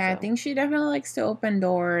 Yeah, so I think she definitely likes to open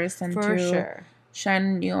doors and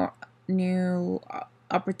shine new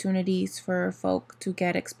opportunities for folk to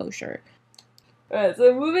get exposure. Alright,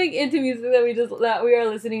 so moving into music that we are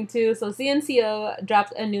listening to. So CNCO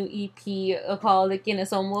dropped a new EP called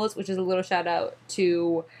Quienes Somos, which is a little shout out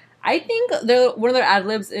to, I think one of their ad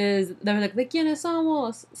libs is they're like Quienes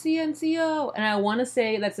Somos, CNCO, and I want to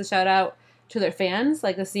say that's a shout out to their fans,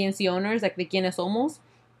 like the CNC owners, like the Quienes Somos.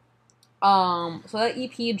 So that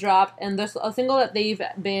EP dropped, and there's a single that they've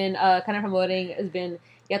been kind of promoting has been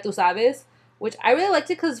Ya Tu Sabes, which I really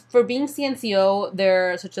liked it because for being CNCO,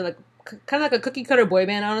 they're such a like kind of like a cookie cutter boy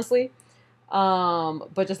band, honestly.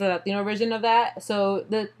 But just a Latino version of that. So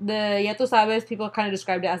the Ya Tu Sabes, people kind of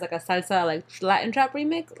described it as like a salsa, like Latin trap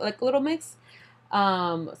remix, like a little mix. So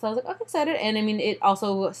I was like, okay, excited, and I mean it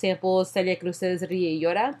also samples Celia Cruz's Ríe y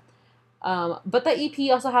Llora. But the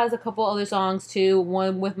EP also has a couple other songs too.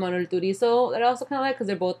 One with Manuel Turizo that I also kind of like because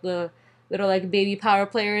they're both the little like baby power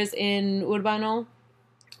players in Urbano.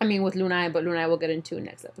 I mean with Lunay, but Lunay we'll get into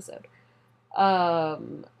next episode.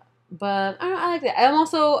 But I like that.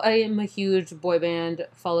 I'm a huge boy band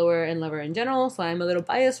follower and lover in general, so I'm a little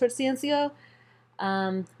biased for CNCO.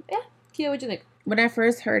 Yeah, Kia, what'd you think? When I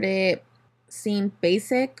first heard it, seemed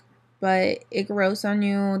basic, but it grows on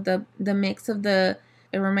you. The mix of it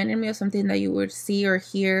reminded me of something that you would see or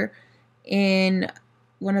hear in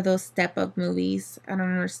one of those step up movies. I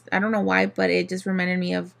don't know why, but it just reminded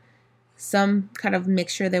me of some kind of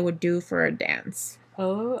mixture they would do for a dance.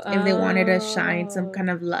 If they wanted to shine some kind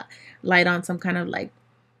of light on some kind of like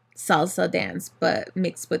salsa dance, but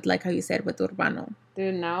mixed with, like how you said, with urbano.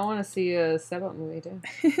 Dude, now I want to see a step up movie, dude.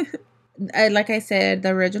 Like I said, the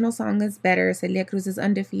original song is better. Celia Cruz is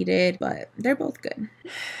undefeated, but they're both good.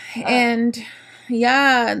 And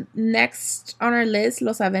yeah, next on our list,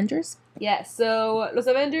 Los Avengers. Yeah, so Los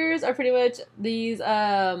Avengers are pretty much these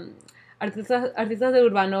artistas de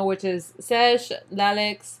urbano, which is Sesh,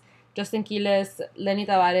 Lalix, Justin Quiles, Lenny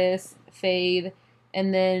Tavares, Fade,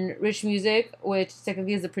 and then Rich Music, which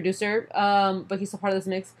technically is the producer, but he's still part of this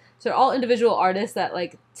mix. So they're all individual artists that,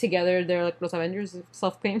 like, together they're like Los Avengers,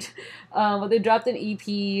 self-claimed. But they dropped an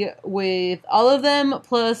EP with all of them,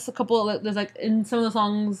 plus a couple. There's like in some of the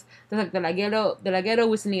songs, there's like De La Ghetto,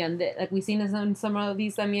 Wisin y Yandel. Like we've seen this in some of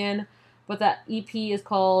these también. But that EP is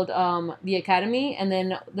called The Academy, and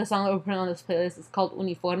then the song that we're putting on this playlist is called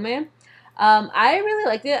Uniforme. I really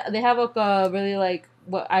liked it. They have like a really like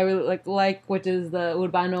what I really like, which is the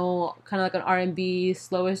urbano, kind of like an R&B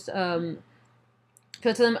slowish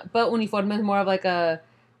feel to them. But Uniforme is more of like a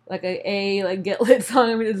get lit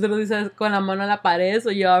song. I mean, it literally says con la mano en la pared, so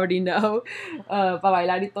you already know pa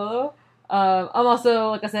bailar y todo. I'm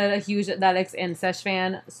also, like I said, a huge Lalix and Sesh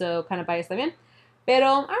fan, so kind of biased también. Pero I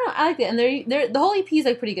don't know, I liked it, and they're the whole EP is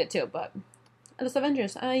like pretty good too. But Los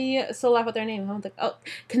Avengers, I still laugh at their name. I'm like, oh,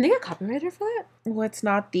 can they get copyrighted for that? Well, it's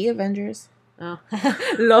not the Avengers. Oh,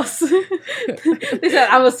 Los. They said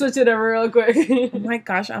I'm gonna switch it over real quick. Oh my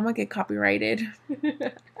gosh, I'm gonna get copyrighted.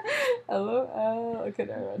 Hello, okay,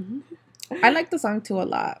 never mind. I like the song too a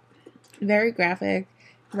lot. Very graphic,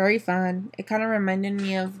 very fun. It kind of reminded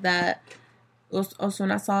me of that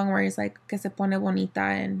Ozuna song where it's like que se pone bonita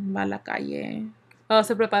en va a la calle. Oh,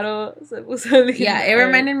 se preparó, se puso linda. Yeah, it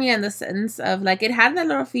reminded me in the sense of, like, it had that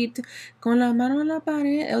little feat, con la mano en la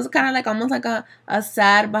pared. It was kind of like, almost like a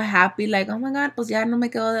sad but happy, like, oh my god, pues ya no me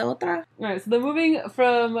quedo de otra. Alright, so they're moving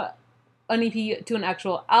from an EP to an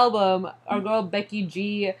actual album. Our girl Becky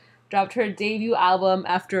G dropped her debut album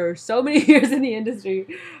after so many years in the industry.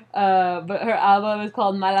 But her album is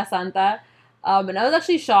called Mala Santa. And I was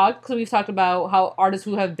actually shocked, because we've talked about how artists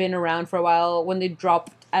who have been around for a while, when they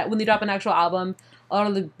drop an actual album, a lot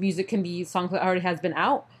of the music can be songs that already has been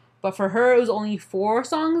out. But for her, it was only 4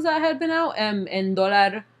 songs that had been out, and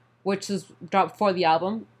Dólar, which is dropped for the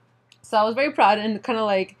album. So I was very proud, and kind of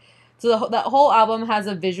like, so that whole album has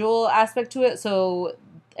a visual aspect to it. So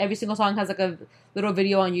every single song has like a little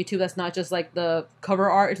video on YouTube that's not just like the cover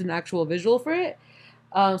art, it's an actual visual for it.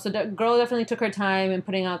 So the girl definitely took her time in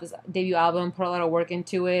putting out this debut album, put a lot of work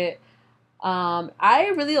into it.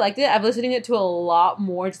 I really liked it. I've listened to it to a lot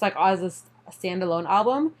more, just like as a standalone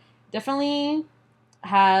album. Definitely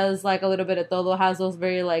has like a little bit of todo, has those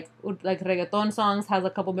very like reggaeton songs, has a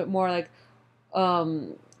couple bit more like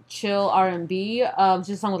chill R&B. Just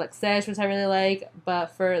a song with like Sesh, which I really like. But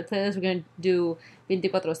for the playlist, we're gonna do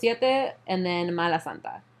 24/7 and then Mala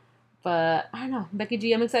Santa. But I don't know, Becky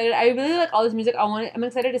G, I'm excited. I really like all this music. I'm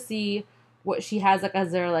excited to see what she has like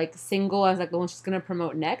as their like single, as like the one she's gonna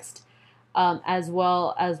promote next. As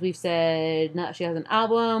well as we've said, now that she has an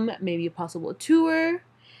album, maybe a possible tour.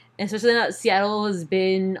 And especially now that Seattle has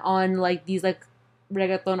been on like these like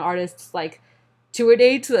reggaeton artists like tour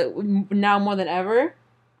dates, like, now more than ever.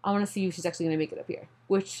 I want to see if she's actually gonna make it up here,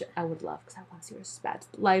 which I would love, because I want to see her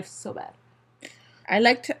live so bad. I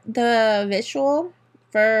liked the visual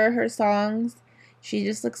for her songs. She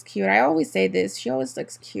just looks cute. I always say this. She always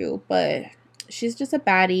looks cute, but she's just a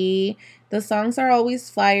baddie. The songs are always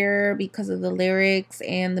fire because of the lyrics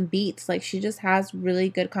and the beats. Like, she just has really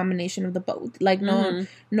good combination of the both. Like, no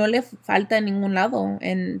le falta en ningún lado.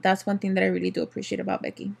 And that's one thing that I really do appreciate about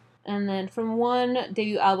Becky. And then from one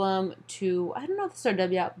debut album to, I don't know if it's her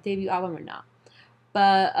debut album or not,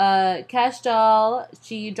 but Cash Doll,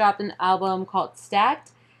 she dropped an album called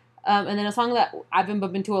Stacked. And then a song that I've been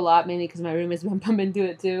bumping to a lot, mainly because my roommate's been bumping to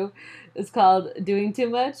it too. It's called Doing Too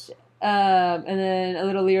Much. And then a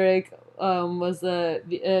little lyric was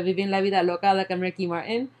Vivin la vida loca, like I'm Ricky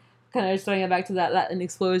Martin. Kind of just throwing it back to that Latin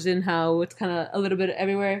explosion, how it's kind of a little bit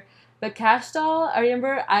everywhere. But Cash Doll, I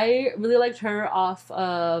remember I really liked her off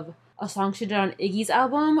of a song she did on Iggy's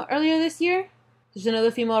album earlier this year. She's another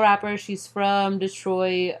female rapper. She's from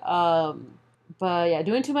Detroit. But yeah,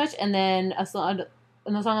 Doing Too Much. And then another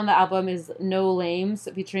song on the album is No Lames,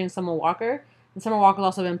 featuring Summer Walker. And Summer Walker's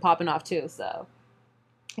also been popping off too, so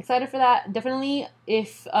excited for that. Definitely,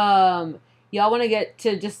 if y'all want to get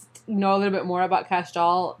to just know a little bit more about Cash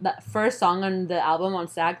Doll, that first song on the album on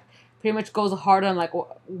Stacked, pretty much goes hard on like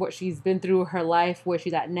what she's been through her life, where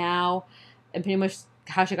she's at now, and pretty much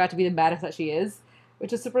how she got to be the badass that she is,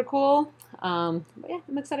 which is super cool. But yeah,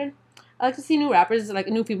 I'm excited. I like to see new rappers, like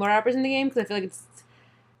new female rappers in the game, because I feel like it's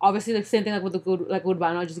obviously the same thing like with the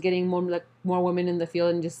Urbano, just getting more women in the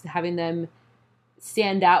field and just having them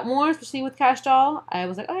stand out more, especially with Cash Doll. I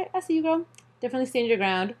was like, all right, I see you, girl. Definitely stand your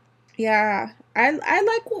ground. Yeah, I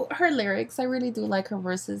like her lyrics. I really do like her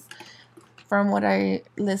verses. From what I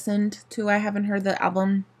listened to, I haven't heard the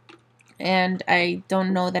album, and I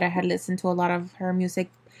don't know that I had listened to a lot of her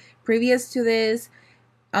music previous to this.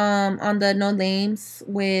 On the No Names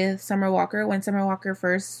with Summer Walker, when Summer Walker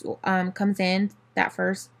first comes in, that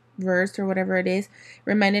first verse or whatever it is,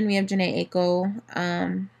 reminded me of Jhené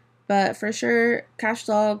Aiko. But for sure, Cash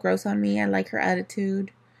Doll grows on me. I like her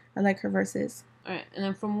attitude. I like her verses. Alright, and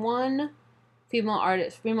then from one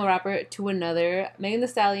female rapper to another, Megan Thee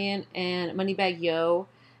Stallion and Moneybagg Yo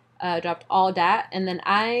dropped All Dat, and then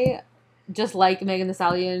I just like Megan Thee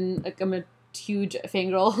Stallion. Like, I'm a huge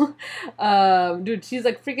fangirl. Dude, she's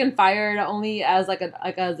like freaking fire, not only as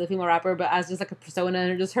as a female rapper, but as just like a persona,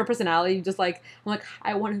 and just her personality. Just like, I'm like,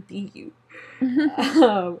 I want to be you.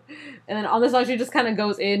 And then on the song, she just kind of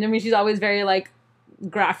goes in. I mean, she's always very like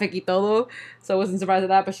graphic y todo, so I wasn't surprised at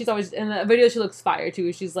that. But she's always in the video. She looks fire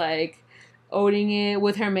too. She's like owning it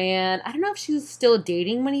with her man. I don't know if she's still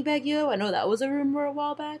dating Moneybagg Yo. I know that was a rumor a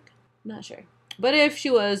while back. Not sure, but if she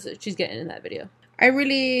was, she's getting in that video. I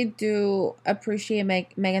really do appreciate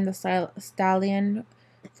Megan Thee Stallion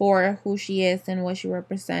for who she is and what she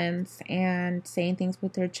represents, and saying things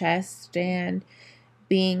with her chest, and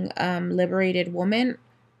being liberated woman.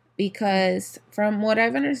 Because from what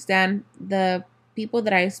I've understand, the people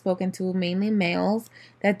that I've spoken to, mainly males,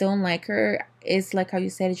 that don't like her, is like how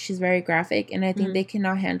you said, she's very graphic, and I think they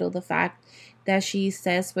cannot handle the fact that she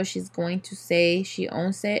says what she's going to say. She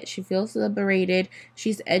owns it. She feels liberated.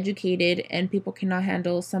 She's educated, and people cannot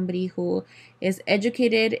handle somebody who is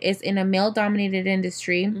educated, is in a male-dominated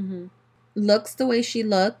industry, looks the way she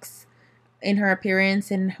looks in her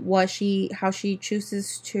appearance, and how she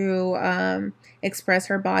chooses to express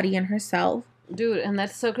her body and herself. Dude, and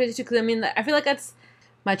that's so crazy too, because I mean, I feel like that's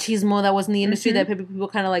machismo that was in the industry that people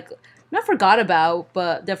kind of like, not forgot about,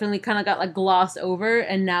 but definitely kind of got like glossed over,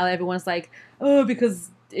 and now everyone's like, oh, because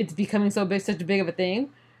it's becoming so big, such a big of a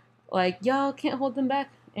thing, like, y'all can't hold them back.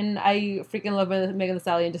 And I freaking love Megan Thee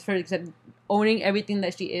Stallion just for owning everything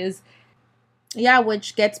that she is. Yeah,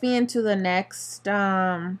 which gets me into the next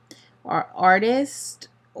artist,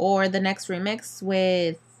 or the next remix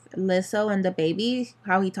with Lizzo and DaBaby,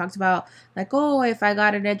 how he talked about like, oh, if I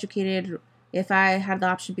had the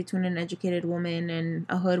option between an educated woman and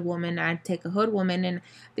a hood woman, I'd take a hood woman. And I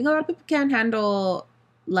think a lot of people can't handle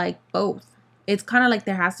like both. It's kind of like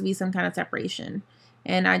there has to be some kind of separation,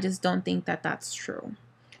 and I just don't think that that's true.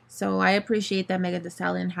 So I appreciate that Megan Thee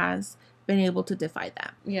Stallion has been able to defy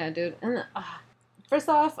that. Yeah, dude. And first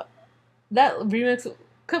off, that remix,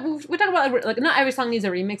 we talk about like not every song needs a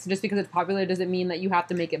remix. Just because it's popular doesn't mean that you have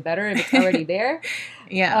to make it better if it's already there.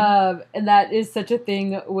 Yeah. And that is such a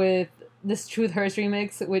thing with this Truth Hurts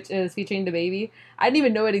remix, which is featuring DaBaby. I didn't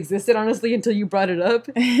even know it existed, honestly, until you brought it up.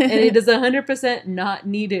 And it is 100% not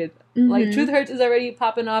needed. Like, Truth Hurts is already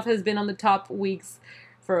popping off, has been on the top weeks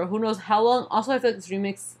for who knows how long. Also, I feel like this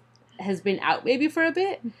remix has been out maybe for a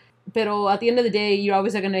bit. But at the end of the day, you're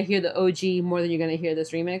always going to hear the OG more than you're going to hear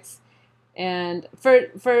this remix. And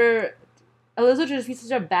for Lizzo to just be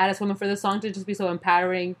such a badass woman, for the song to just be so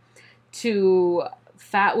empowering to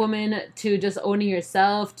fat woman, to just owning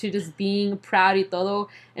yourself, to just being proud y todo,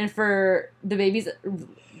 and for DaBaby's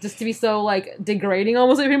just to be so like degrading,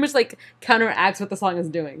 almost like pretty much like counteracts what the song is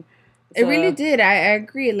doing. So, it really did. I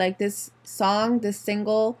agree. Like, this song, this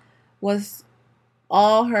single was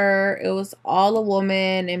all her. It was all a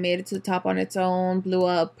woman. It made it to the top on its own, blew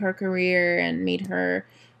up her career, and made her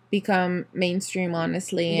become mainstream,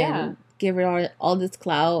 honestly. Yeah. And give her all this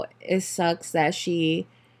clout. It sucks that she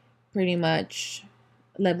pretty much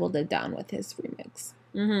leveled it down with his remix.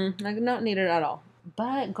 Like, not needed at all.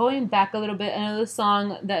 But going back a little bit, another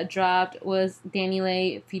song that dropped was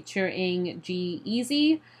DaniLeigh featuring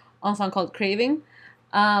G-Eazy on a song called Craving.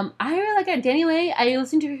 I really like it. DaniLeigh, I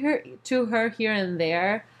listen to her here and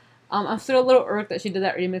there. I'm still a little irked that she did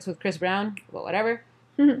that remix with Chris Brown, but whatever.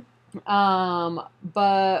 But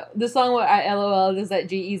this song, what I LOL is that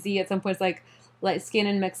G-Eazy at some point is like light skin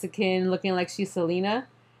and Mexican, looking like she's Selena.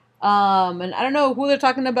 And I don't know who they're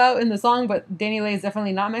talking about in the song, but DaniLeigh is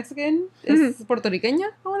definitely not Mexican. It's Puerto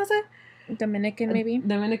Riqueña, I want to say. Dominican, maybe.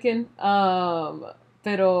 Dominican.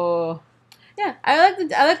 Pero yeah, Yeah, I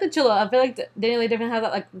like the chill out. I feel like Daniela definitely has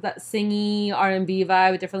that like that singy R&B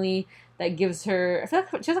vibe. Definitely that gives her. I feel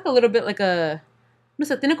like she has like a little bit like a. No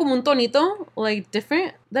sé, tiene como un tonito like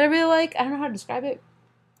different that I really like. I don't know how to describe it.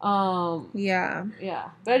 Yeah,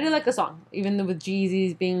 but I did like the song, even though with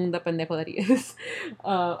Jeezy's being the pendejo that he is.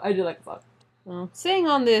 I did like the song. Staying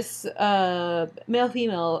on this male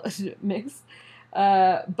female mix,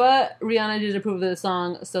 but Rihanna did approve of the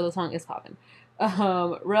song, so the song is popping.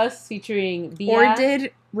 Russ featuring Bia. Or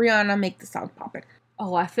did Rihanna make the song poppin'?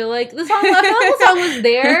 Oh, I feel like the song was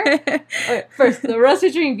there. Okay, first, the Russ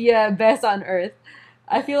featuring Bia, Best on Earth.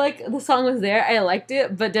 I feel like the song was there. I liked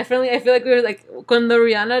it, but definitely I feel like we were like when the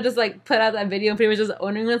Rihanna just like put out that video and pretty much just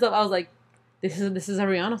owning herself. I was like, this is a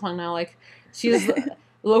Rihanna song now. Like she's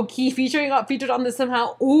low key featured on this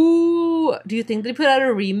somehow. Ooh, do you think they put out a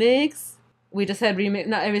remix? We just had remix.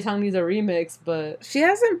 Not every song needs a remix, but she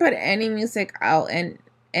hasn't put any music out and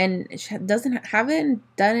she haven't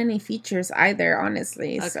done any features either,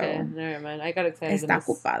 honestly. Okay, so never mind. I got excited. Está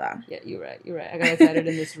ocupada. Yeah, you're right. I got excited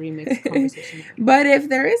in this remix conversation. But if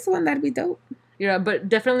there is one, that'd be dope. Yeah, but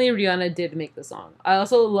definitely Rihanna did make the song. I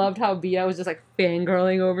also loved how Bia was just like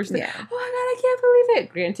fangirling over. She's like, oh my god, I can't believe it.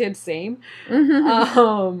 Granted, same.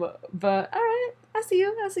 But all right, I see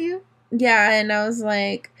you. Yeah, and I was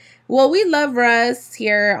like, well, we love Russ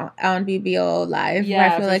here on BBO Live.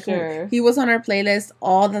 Yeah, I feel like sure. he was on our playlist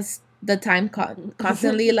all the time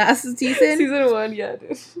constantly last season. Season 1, yeah,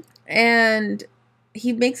 dude. And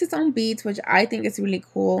he makes his own beats, which I think is really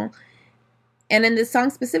cool. And in this song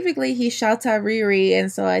specifically, he shouts out Riri, and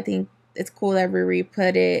so I think it's cool that Riri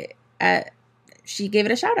she gave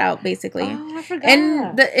it a shout out, basically. Oh, I forgot.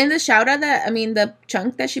 And in the shout out the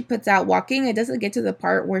chunk that she puts out walking, it doesn't get to the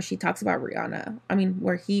part where she talks about Rihanna.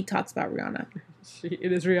 Where he talks about Rihanna.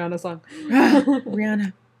 It is Rihanna's song.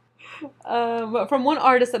 Rihanna. But from one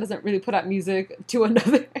artist that doesn't really put out music to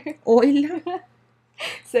another. Oila.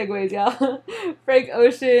 Segues, y'all. Frank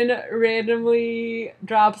Ocean randomly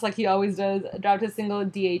drops, like he always does, dropped his single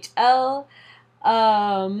DHL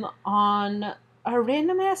on a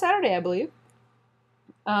random ass Saturday, I believe.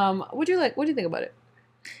 What do you think about it?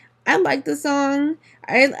 I like the song.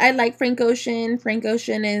 I like Frank Ocean. Frank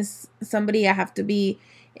Ocean is somebody I have to be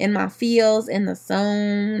in my feels, in the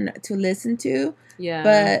zone to listen to. Yeah.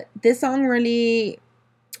 But this song really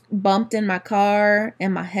bumped in my car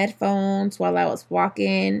and my headphones while I was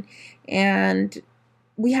walking. And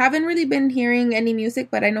we haven't really been hearing any music,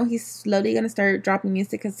 but I know he's slowly going to start dropping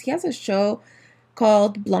music because he has a show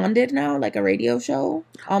called Blonded now, like a radio show.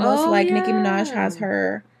 Almost like Nicki Minaj has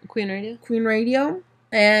her Queen Radio.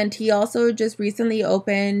 And he also just recently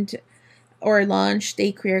opened or launched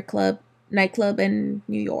a queer nightclub in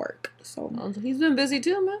New York. So he's been busy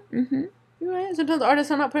too, man. Mm-hmm. You're right. Sometimes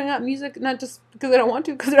artists are not putting out music, not just because they don't want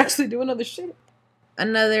to, because they're actually doing other shit.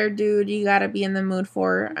 Another dude you gotta be in the mood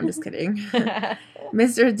for. I'm just kidding.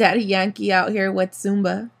 Mr. Daddy Yankee out here with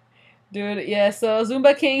Zumba. Dude, yeah, so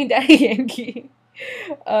Zumba King Daddy Yankee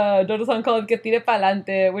wrote a song called Que Tire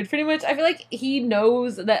Pa'lante, which pretty much, I feel like he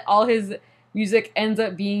knows that all his music ends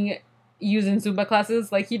up being used in Zumba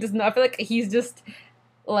classes. Like, he does not, I feel like he's just,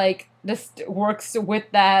 like, just works with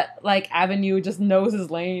that, like, avenue, just knows his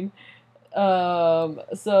lane. So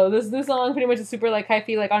this song pretty much is super, like,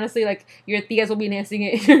 hyphy. Like, honestly, like, your tias will be dancing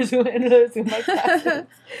it in the Zumba classes.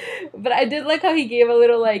 But I did like how he gave a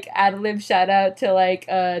little, like, ad-lib shout-out to, like,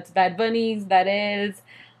 to Bad Bunny's, that is,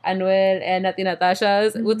 Anuel, and Nati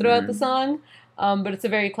Natasha's throughout the song. But it's a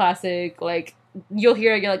very classic, like, you'll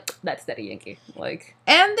hear it, you're like, that's Daddy Yankee. Like,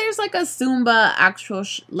 and there's, like, a Zumba actual,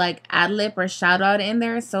 like, ad-lib or shout-out in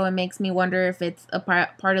there, so it makes me wonder if it's a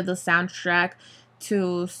part of the soundtrack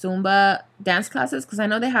to Zumba dance classes, because I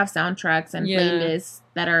know they have soundtracks and playlists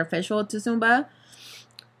that are official to Zumba.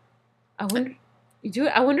 I wonder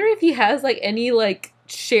if he has, like, any, like,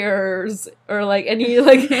 shares or, like, any,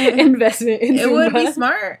 like, investment in Zumba. It would be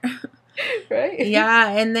smart. Right? Yeah,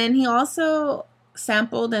 and then he also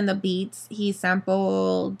sampled in the beats. He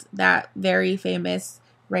sampled that very famous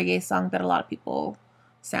reggae song that a lot of people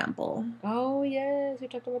sample. Oh, yes. We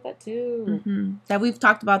talked about that, too. Mm-hmm. That we've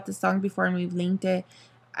talked about this song before and we've linked it.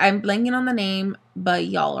 I'm blanking on the name, but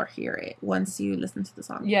y'all will hear it once you listen to the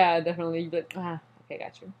song. Yeah, definitely. You'd be like, okay,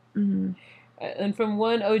 got you. Mm-hmm. And from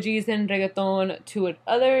one OGs in reggaeton to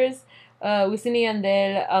others, Wisin y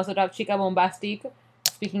Yandel also dropped Chica Bombastic.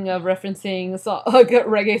 Speaking of referencing like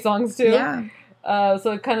reggae songs too. Yeah.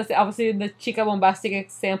 So it kind of, obviously the Chica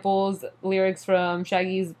Bombastic samples lyrics from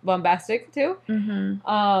Shaggy's Bombastic too.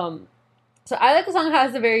 Mm-hmm. So I like the song. It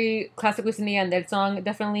has a very classic Wisin y Yandel song.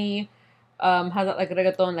 Definitely has that like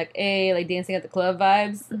reggaeton, like like dancing at the club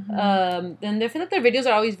vibes. And I feel like their videos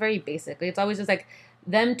are always very basic. Like, it's always just like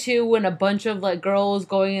them two and a bunch of like girls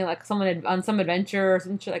going like someone on some adventure or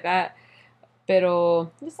some shit like that.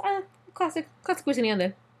 Pero just classic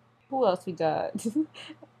cuisine. Who else we got?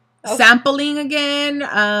 Sampling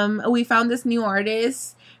again. We found this new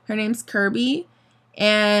artist. Her name's Kirby.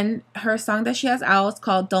 And her song that she has out is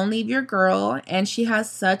called Don't Leave Your Girl. And she has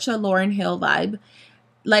such a Lauryn Hill vibe.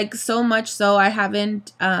 Like, so much so I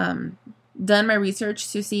haven't done my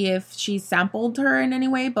research to see if she sampled her in any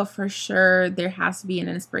way. But for sure, there has to be an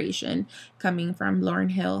inspiration coming from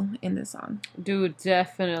Lauryn Hill in this song. Dude,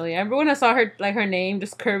 definitely. I remember when I saw her, like, her name,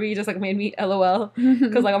 just Kirby, just, like, made me LOL.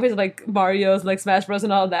 Because, like, obviously, like, Mario's, like, Smash Bros.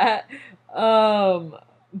 And all that.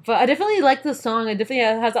 But I definitely like the song. It definitely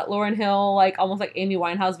has that Lauryn Hill, like, almost like Amy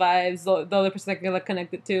Winehouse vibes. The other person I can, like,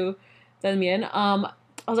 connect it to. También.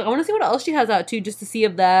 I was like, I want to see what else she has out, too, just to see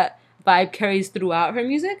if that vibe carries throughout her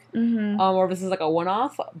music. Or if this is, like, a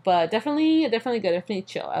one-off. But definitely good. Definitely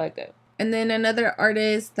chill. I like that. And then another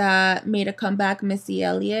artist that made a comeback, Missy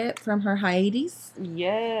Elliott, from her hiatus.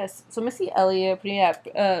 Yes. So Missy Elliott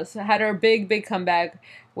had her big comeback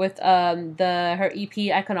with her EP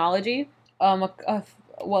Iconology. A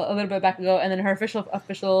little bit back ago, and then her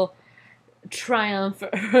official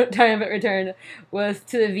triumphant return was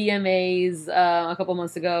to the VMAs a couple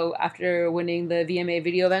months ago after winning the VMA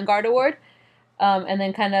Video Vanguard Award. And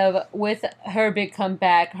then kind of with her big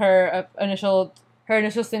comeback, her initial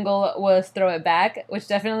single was Throw It Back, which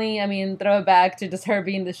definitely, I mean, throw it back to just her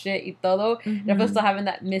being the shit y todo. Definitely still having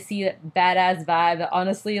that Missy, that badass vibe that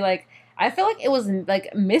honestly, like, I feel like it was,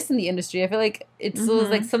 like, missed in the industry. I feel like it was,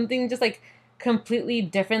 like, something just, like, completely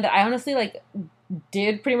different that I honestly, like,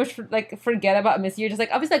 did pretty much, like, forget about Missy. Or just,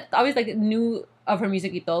 like, obviously, knew of her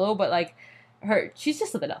music y todo, but, like, she's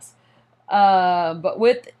just something else. But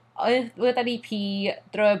with that EP,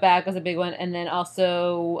 Throw It Back was a big one, and then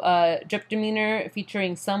also Drip Demeanor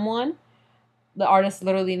featuring Someone. The artist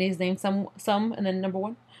literally names name some, and then number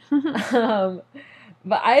one.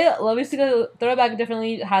 But I love it because Throw It Back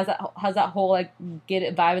definitely has that whole, like, get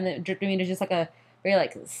it vibe, and then Drip Demeanor is just like a very,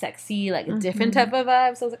 like, sexy, like, different type of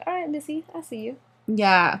vibe. So I was like, all right, Missy, I see you.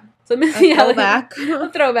 Yeah. So Missy, throwback.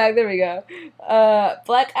 Throwback. There we go.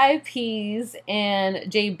 Black Eyed Peas and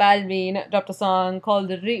J Balvin dropped a song called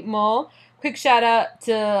Ritmo. Quick shout out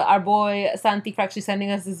to our boy Santi for actually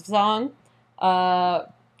sending us this song.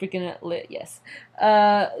 Freaking lit, yes.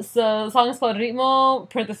 So the song is called Ritmo,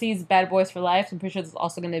 parentheses, Bad Boys for Life. I'm pretty sure this is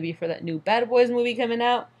also going to be for that new Bad Boys movie coming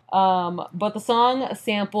out. But the song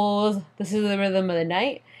samples This Is the Rhythm of the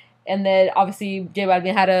Night. And then, obviously, J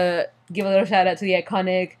Balvin had to give a little shout out to the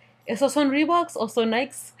iconic Esos Son Reeboks, also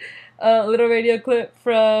Nikes, little radio clip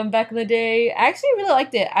from back in the day. I actually really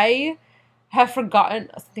liked it. I have forgotten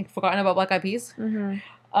about Black Eyed Peas. And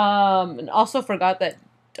also forgot that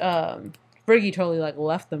Fergie totally, like,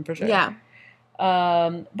 left them for sure. Yeah. But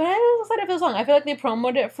I was excited for the song. I feel like they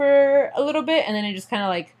promoted it for a little bit, and then it just kind of,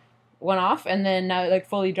 like, went off, and then now it, like,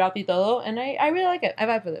 fully dropped y todo, and I really like it. I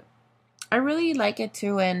vibe with it. I really like it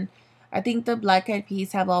too, and I think the Black Eyed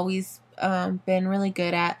Peas have always been really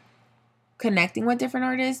good at connecting with different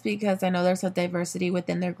artists, because I know there's a diversity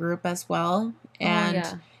within their group as well,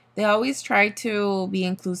 and they always try to be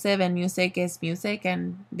inclusive, and music is music,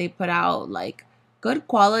 and they put out, like, good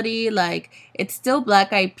quality, like, it's still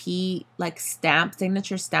Black Eyed Pea, like,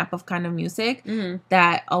 signature stamp of kind of music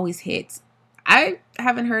that always hits. I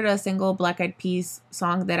haven't heard a single Black Eyed Peas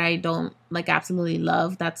song that I don't, like, absolutely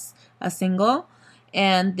love that's a single.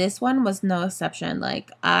 And this one was no exception.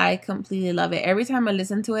 Like, I completely love it. Every time I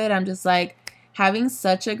listen to it, I'm just, like, having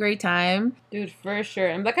such a great time. Dude, for sure.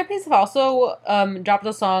 And Black Eyed Peas have also dropped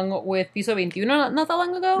a song with Piso 21 not that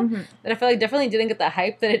long ago. That I feel like definitely didn't get the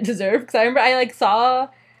hype that it deserved. Because I remember I, like,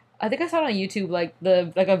 I think I saw it on YouTube, like,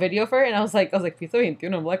 a video for it, and I was like, Piso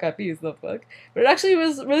 21, Black Eyed Peas, the fuck? But it actually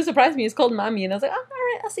really surprised me. It's called Mami, and I was like, oh,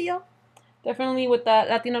 alright, I'll see y'all. Definitely with that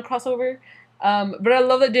Latino crossover. But I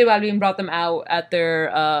love that J Balvin brought them out at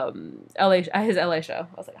their his LA show.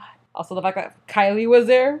 I was like, ah. Also the fact that Kylie was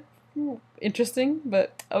there, interesting,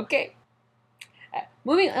 but okay.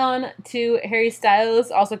 Moving on to Harry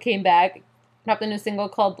Styles, also came back, dropped a new single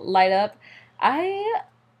called Light Up.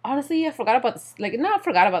 Honestly, I forgot about this. Like, not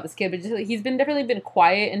forgot about this kid, but just, like, he's definitely been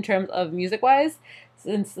quiet in terms of music-wise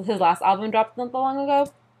since his last album dropped not that long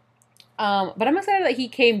ago. But I'm excited that he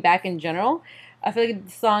came back in general. I feel like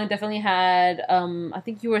the song definitely had, I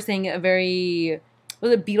think you were saying a very,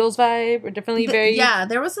 was it Beatles vibe? Or definitely very... Yeah,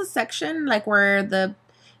 there was a section, like, where the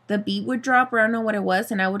beat would drop, or I don't know what it was,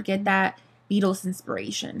 and I would get that Beatles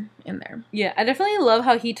inspiration in there. Yeah, I definitely love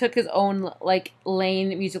how he took his own like lane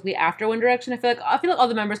musically after One Direction. I feel like all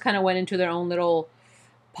the members kind of went into their own little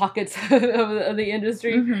pockets of the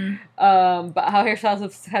industry. Mm-hmm. But how Harry Styles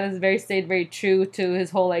has stayed very true to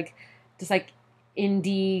his whole like just like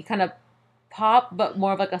indie kind of pop, but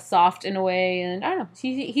more of like a soft in a way. And I don't know,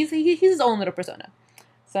 he's his own little persona.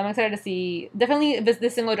 So I'm excited to see. Definitely, if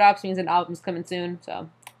this single drops, means an album's coming soon. So,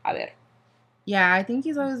 a ver. Yeah, I think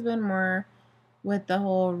he's always been more with the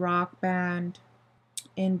whole rock band,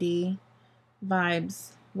 indie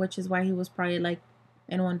vibes, which is why he was probably like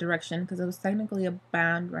in One Direction, because it was technically a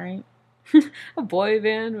band, right? A boy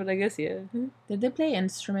band, but I guess, yeah. Did they play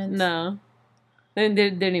instruments? No. They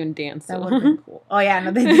didn't even dance. That would have been cool. Oh, yeah,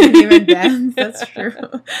 no, they didn't even dance. That's true.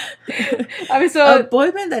 I mean, so... A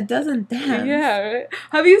boy band that doesn't dance. Yeah, right?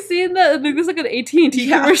 Have you seen that? I think it's like an AT&T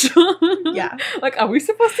commercial. Yeah. Like, are we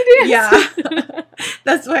supposed to dance? Yeah.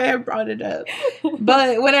 That's why I brought it up.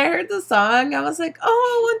 But when I heard the song, I was like,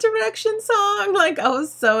 oh, One Direction song. Like, I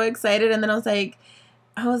was so excited. And then I was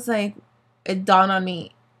like, it dawned on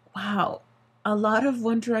me, wow. A lot of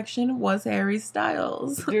One Direction was Harry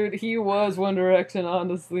Styles. Dude, he was One Direction,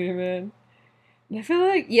 honestly, man. And I feel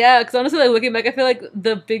like, yeah, because honestly, like, looking back, I feel like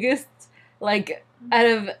the biggest, like, out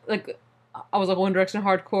of, like, I was a One Direction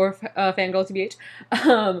hardcore fangirl, TBH.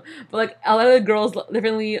 But, like, a lot of the girls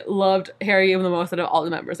definitely loved Harry the most out of all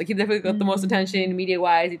the members. Like, he definitely got the most attention,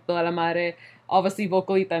 media-wise, y toda la madre. Obviously,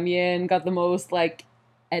 vocally también got the most, like,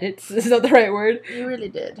 edits. Is that the right word? He really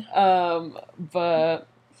did. But...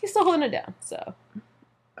 he's still holding it down, so.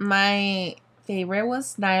 My favorite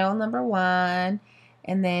was Niall, number 1.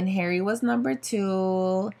 And then Harry was number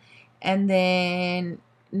 2. And then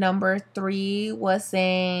number 3 was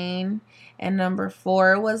Zayn. And number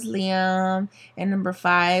 4 was Liam. And number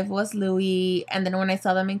 5 was Louis. And then when I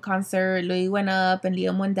saw them in concert, Louis went up and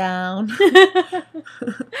Liam went down.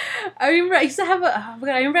 I remember I used to have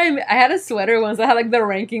I had a sweater once that had like the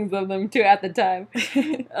rankings of them too at the time.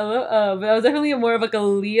 But I was definitely more of like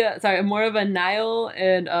more of a Niall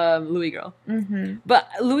and Louis girl. Mm-hmm. But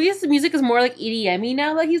Louis' music is more like EDM-y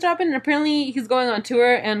now that he's dropping. And apparently he's going on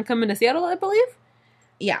tour and coming to Seattle, I believe.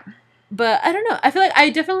 Yeah. But I don't know. I feel like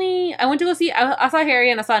I went to go see, I saw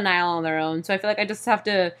Harry and I saw Niall on their own. So I feel like I just have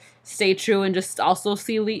to stay true and just also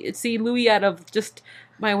see Louis out of just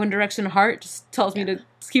my One Direction heart. Just tells me to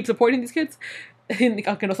keep supporting these kids.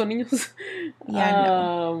 Aunque no son niños. Yeah,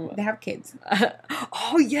 no. They have kids.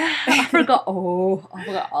 Oh, yeah. I forgot all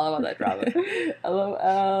about that drama. I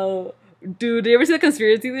love, dude, did you ever see the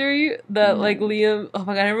conspiracy theory that, like, Liam, oh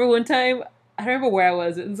my god, I remember one time, I don't remember where I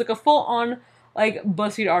was. It was like a full-on, like,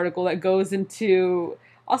 BuzzFeed article that goes into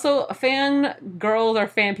also fan girls or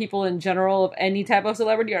fan people in general of any type of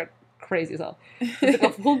celebrity are crazy as hell. It's like a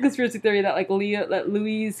full conspiracy theory that like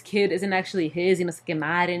Louis' kid isn't actually his, you know,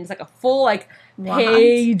 it's like a full like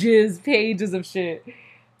pages of shit.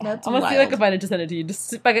 That's I'm gonna see like if I just send it to you.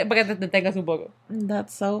 Just para que te tengas un poco.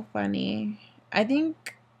 That's so funny. I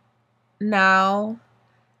think now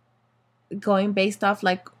going based off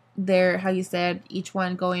like how you said, each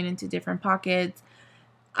one going into different pockets.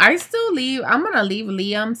 I'm gonna leave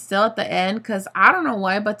Liam still at the end because I don't know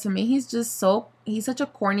why, but to me he's such a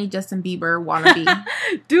corny Justin Bieber wannabe.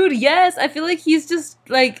 Dude, yes. I feel like he's just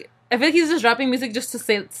dropping music just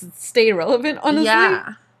to stay relevant, honestly.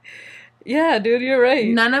 Yeah. Yeah, dude, you're right.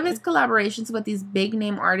 None of his collaborations with these big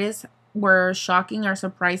name artists were shocking or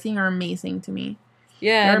surprising or amazing to me.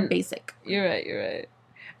 Yeah. They're basic. You're right.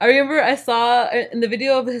 I remember I saw in the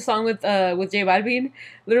video of his song with J Balvin,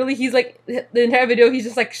 literally he's like, the entire video he's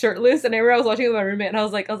just like shirtless, and I remember I was watching it with my roommate and I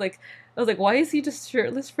was like, why is he just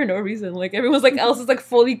shirtless for no reason? Like everyone's like else is like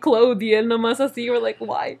fully clothed, y él nomás así. We're like,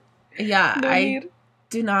 why? Yeah, I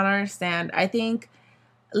do not understand. I think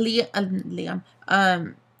Liam,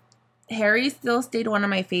 Harry still stayed one of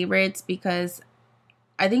my favorites because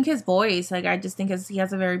I think his voice, like I just think he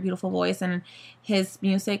has a very beautiful voice and his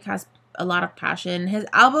music has a lot of passion. His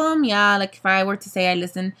album, yeah, like if I were to say I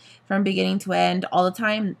listen from beginning to end all the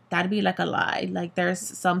time, that'd be like a lie. Like there's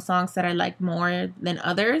some songs that I like more than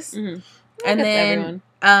others. Mm-hmm. And then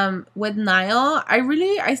with Niall,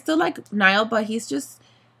 I still like Niall, but he's just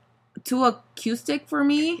too acoustic for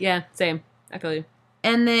me. Yeah, same. I feel you.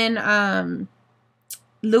 And then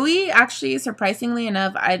Louis, actually, surprisingly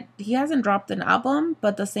enough, he hasn't dropped an album,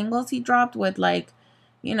 but the singles he dropped with like,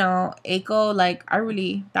 you know, Aiko, like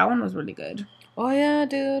that one was really good. Oh yeah,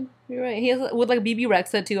 dude, you're right. He has with like BB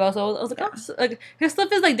Rexa too. Also, I was like, yeah. Like his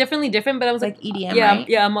stuff is like definitely different, but I was like EDM, yeah, right?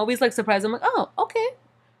 Yeah. I'm always like surprised. I'm like, oh, okay.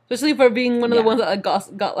 Especially for being one of the ones that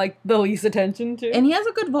got like the least attention too. And he has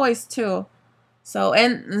a good voice too. So,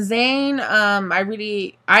 and Zayn,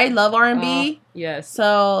 I love R&B. Yes.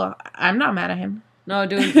 So I'm not mad at him. No,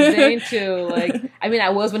 dude, Zayn too. Like, I mean, I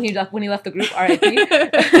was when he left the group, R.I.P.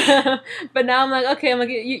 But now I'm like, okay, I'm like,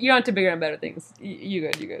 you're on to bigger and better things. You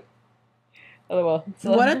good. Oh well.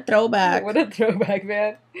 So, what a throwback! What a throwback,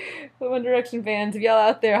 man. One Direction fans, if y'all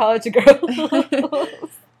out there, holla at your girls.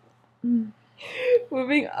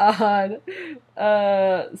 Moving on.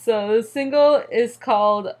 So the single is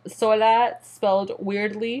called Sola, spelled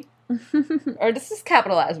weirdly. Or this is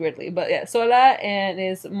capitalized weirdly, but yeah, Sola, and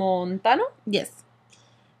is Montano. Yes.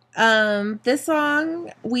 This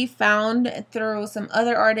song we found through some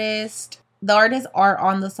other artists. The artists are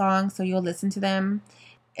on the song, so you'll listen to them.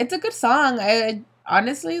 It's a good song. I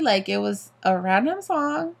honestly, like, it was a random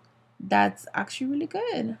song that's actually really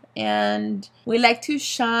good. And we like to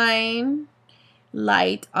shine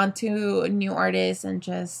light onto new artists and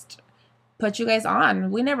just put you guys on.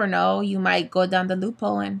 We never know. You might go down the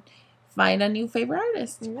loophole and find a new favorite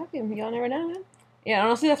artist. Exactly. Y'all never know, man. Yeah,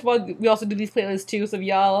 honestly, that's why we also do these playlists too. So if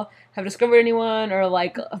y'all have discovered anyone or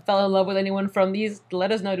like fell in love with anyone from these,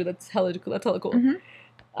 let us know, dude. That's hella cool. That's hella cool.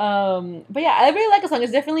 Mm-hmm. But yeah, I really like the song.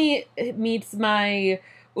 It meets my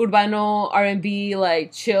urbano R&B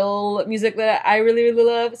like chill music that I really really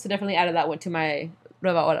love. So definitely added that one to my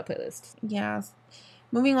Nueva Ola playlist. Yes.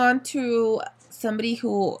 Moving on to somebody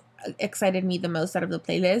who excited me the most out of the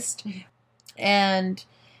playlist, and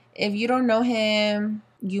if you don't know him,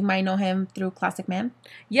 you might know him through Classic Man.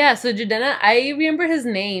 Yeah, so Jidenna, I remember his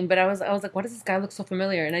name, but I was like, why does this guy look so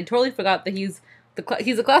familiar? And I totally forgot that he's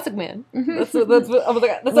a Classic Man. That's what I was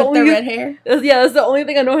like. That's with the red hair. Yeah, that's the only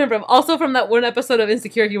thing I know him from. Also from that one episode of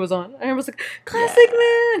Insecure he was on. I was like, Classic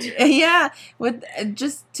Man. Yeah, with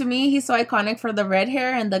just to me, he's so iconic for the red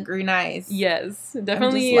hair and the green eyes. Yes,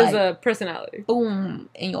 definitely is a personality. Boom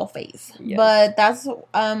in your face. Yes. But that's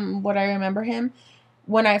what I remember him.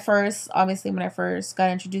 When I first got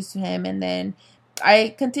introduced to him, and then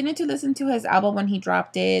I continued to listen to his album when he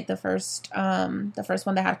dropped it, the first one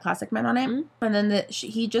that had Classic Man on it, and then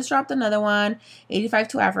he just dropped another one, 85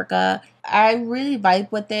 to Africa. I really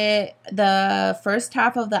vibe with it. The first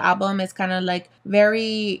half of the album is kind of like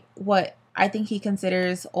very what I think he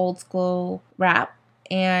considers old school rap.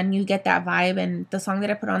 And you get that vibe, and the song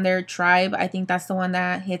that I put on there, Tribe, I think that's the one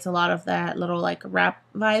that hits a lot of that little like rap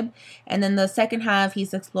vibe. And then the second half,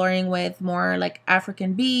 he's exploring with more like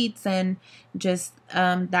African beats and just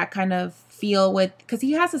that kind of feel with, because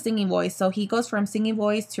he has a singing voice, so he goes from singing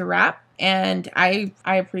voice to rap, and I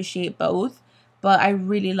appreciate both. But I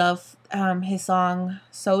really love his song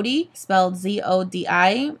Zodi, spelled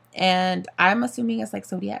Zodi, and I'm assuming it's like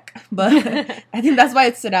Zodiac, but I think that's why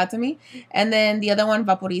it stood out to me. And then the other one,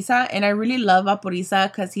 Vaporiza, and I really love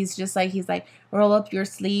Vaporiza because he's like roll up your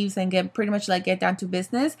sleeves and get down to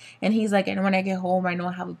business. And he's like, and when I get home, I know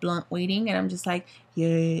I have a blunt waiting, and I'm just like,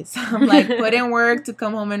 yes, I'm like put in work to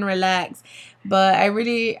come home and relax. But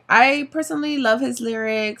I personally love his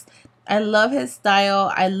lyrics. I love his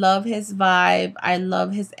style. I love his vibe. I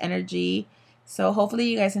love his energy. So hopefully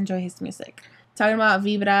you guys enjoy his music. Talking about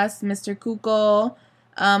Vibras, Mr. Cuco.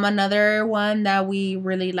 Another one that we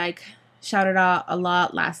really shouted out a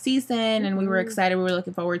lot last season, and we were excited. We were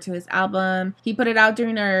looking forward to his album. He put it out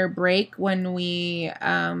during our break when we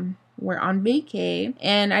were on vacay,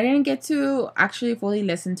 and I didn't get to actually fully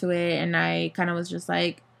listen to it, and I kind of was just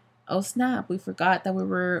like, oh snap, we forgot that we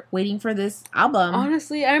were waiting for this album.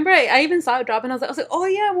 Honestly, I remember I even saw it drop, and I was like, oh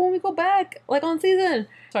yeah, when we go back, like on season.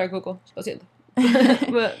 Sorry, Coco.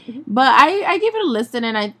 but I gave it a listen,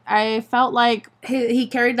 and I felt like he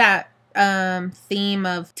carried that theme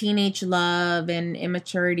of teenage love and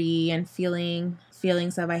immaturity and feelings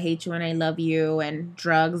of I hate you and I love you, and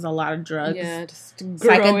drugs, a lot of drugs. Yeah, just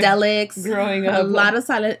psychedelics. Growing up. A lot of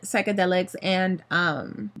psychedelics. And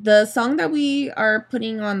the song that we are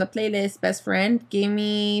putting on the playlist, Best Friend, gave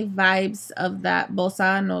me vibes of that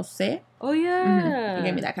Bossa No Se. Oh, yeah. Mm-hmm. It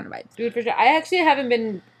gave me that kind of vibe. Dude, for sure. I actually haven't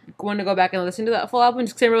been going to go back and listen to that full album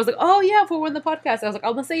just because I was like, oh, yeah, for when the podcast. I was like,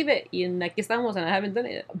 I'm going to save it. And aquí estamos, and I haven't done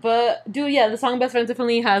it. But, dude, yeah, the song Best Friend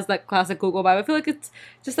definitely has that classic Google vibe. I feel like it's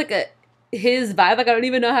just like his vibe, like I don't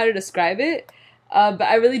even know how to describe it, but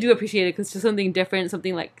I really do appreciate it because it's just something different,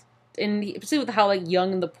 something like, and especially with how like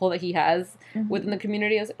young and the pull that he has within the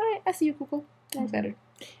community. I was like, all right, I see you, Coco. I'm excited.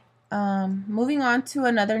 Moving on to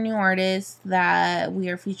another new artist that we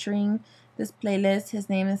are featuring this playlist. His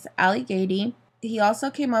name is Ali Gady. He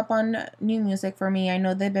also came up on New Music for me. I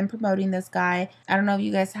know they've been promoting this guy. I don't know if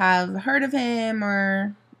you guys have heard of him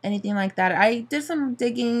or anything like that. I did some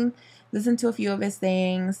digging, listened to a few of his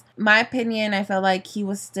things. My opinion, I felt like he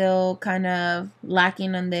was still kind of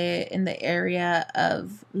lacking in the area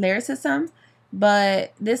of lyricism,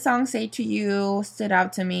 But this song, Say To You, stood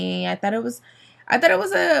out to me. I thought it was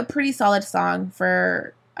a pretty solid song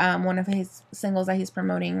for one of his singles that he's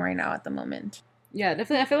promoting right now at the moment. Yeah,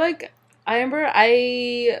 definitely. I feel like I remember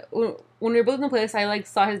when we were building the playlist, I like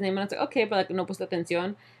saw his name and I was like, okay, but like no puse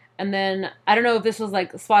atención. And then I don't know if this was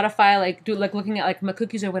like Spotify, like looking at like my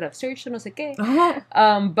cookies or whatever search, no sé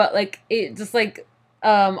qué. But like it just like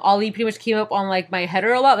Ollie pretty much came up on like my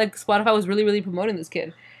header a lot. Like Spotify was really, really promoting this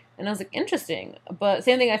kid. And I was like, interesting. But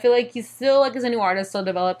same thing, I feel like he's still like as a new artist, still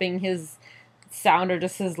developing his sound or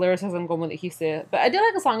just his lyricism, como dijiste. But I did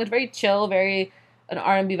like the song. It's very chill, very an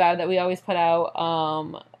R&B vibe that we always put out.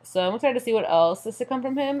 So I'm excited to see what else is to come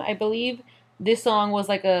from him. I believe this song was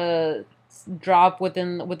like a drop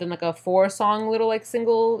within like a 4-song little like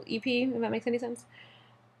single EP, if that makes any sense.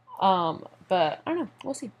 But I don't know.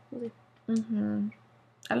 We'll see. Mm-hmm.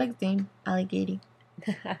 I like the name Alligator.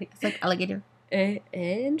 It's like alligator.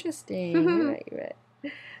 Interesting. You're right.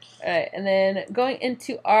 Alright, and then going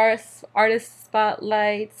into our artist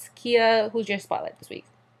spotlights. Kia, who's your spotlight this week?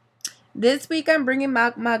 This week I'm bringing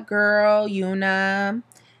back my girl, Yuna.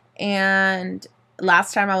 And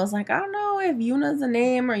last time I was like, I don't know if Yuna's the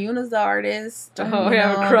name or Yuna's the artist.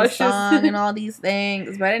 Crushes. The song and all these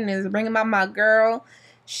things. But anyways, bringing back my girl.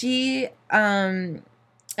 She, I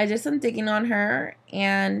did some digging on her.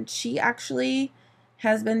 And she actually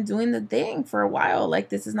has been doing the thing for a while. Like,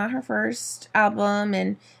 this is not her first album.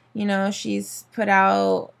 And, you know, she's put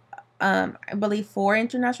out, I believe, 4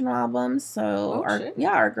 international albums. So,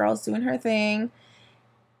 our girl's doing her thing.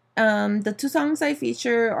 The 2 songs I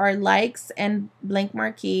feature are Likes and Blank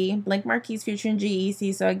Marquee. Blank Marquee's featuring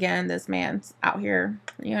G-Eazy. So, again, this man's out here,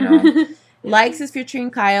 you know. Likes is featuring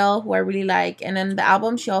Kyle, who I really like. And then the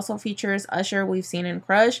album, she also features Usher, we've seen in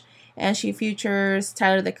Crush. And she features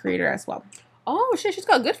Tyler, the Creator, as well. Oh, shit, she's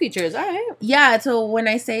got good features. All right. Yeah, so when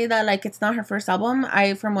I say that, like, it's not her first album,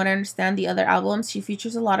 from what I understand, the other albums, she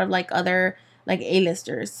features a lot of, like, other, like,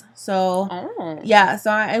 A-listers. So, yeah,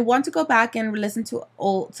 so I want to go back and listen to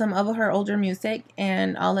some of her older music,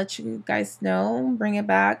 and I'll let you guys know, bring it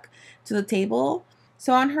back to the table.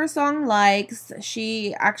 So on her song, Likes,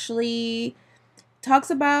 she actually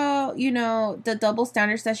talks about, you know, the double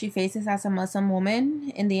standards that she faces as a Muslim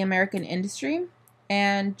woman in the American industry,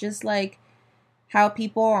 and just, like, how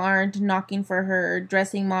people aren't knocking for her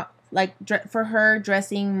dressing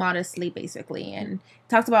dressing modestly, basically. And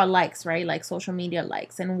talks about likes, right? Like social media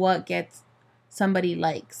likes and what gets somebody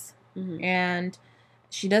likes. Mm-hmm. And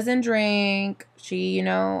she doesn't drink. She, you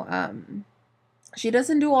know, she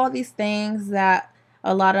doesn't do all these things that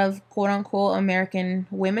a lot of quote unquote American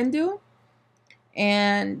women do.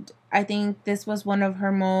 And I think this was one of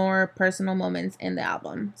her more personal moments in the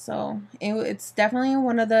album. So it's definitely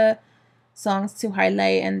one of the songs to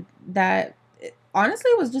highlight, and that honestly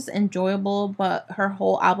was just enjoyable, but her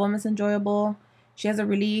whole album is enjoyable. She has a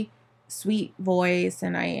really sweet voice,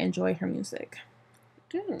 and I enjoy her music.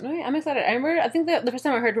 Dude, right. I'm excited. I think that the first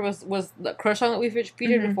time I heard her was the Crush song that we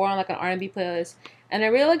featured before on like an R&B playlist, and I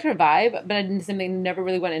really liked her vibe, but I never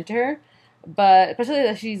really went into her. But especially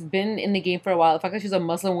that she's been in the game for a while, the fact that she's a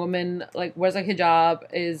Muslim woman, like wears like hijab,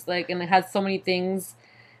 is like, and it has so many things.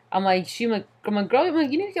 I'm like, I'm a girl,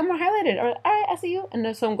 you need to get more highlighted. All right, I see you.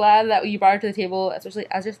 And so I'm glad that you brought her to the table, especially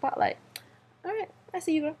as your spotlight. All right, I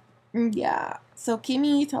see you, girl. Yeah. So,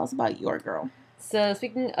 Kimmy, tell us about your girl. So,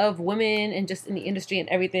 speaking of women and just in the industry and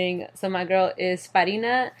everything, so my girl is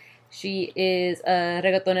Farina. She is a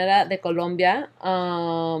reggaetonera de Colombia.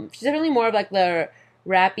 She's definitely more of like the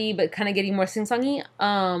rappy, but kind of getting more sing-songy.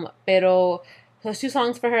 Pero, those 2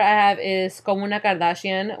 songs for her I have is Como una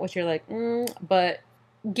Kardashian, which you're like, but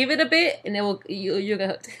give it a bit, and it will you'll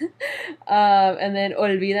get hooked. And then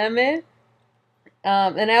Olvídame.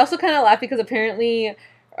 And I also kind of laugh because apparently,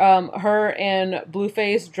 her and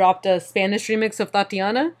Blueface dropped a Spanish remix of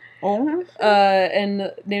Tatiana. Oh.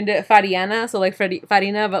 And named it Fariana, so like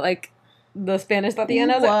Farina, but like the Spanish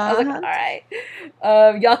Tatiana. I was like, all right.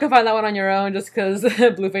 Y'all can find that one on your own, just because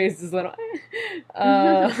Blueface is little.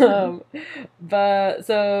 But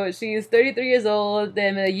so she's 33 years old,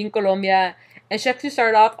 de Medellín, Colombia. And she actually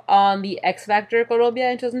started off on the X Factor Colombia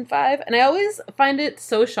in 2005. And I always find it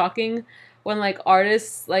so shocking when, like,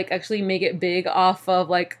 artists, like, actually make it big off of,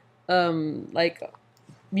 like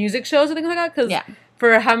music shows and things like that. Because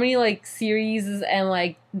for how many, like, series and,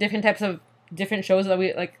 like, different types of different shows that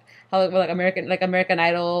we, like, how, like, American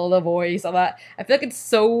Idol, The Voice, all that. I feel like it's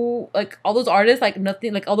so, like, all those artists, like,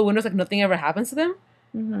 nothing, like, all the winners, like, nothing ever happens to them.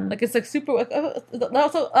 Mm-hmm. Like, it's, like, super, like,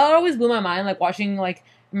 that always blew my mind, like, watching, like,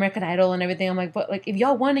 American Idol and everything. I'm like, but like, if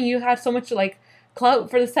y'all won and you had so much like clout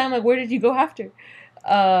for this time, like, where did you go after?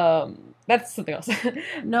 But that's something else.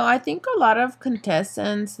 No, I think a lot of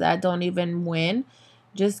contestants that don't even win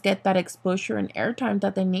just get that exposure and airtime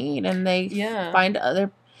that they need, and they find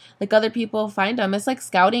other people find them. It's like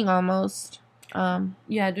scouting almost.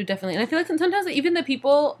 Yeah, I do definitely, and I feel like sometimes even the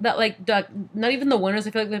people that not even the winners,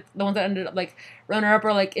 I feel like the ones that ended up like runner up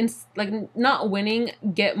or like not winning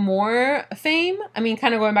get more fame. I mean,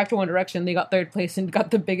 kind of going back to One Direction, they got third place and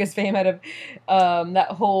got the biggest fame out of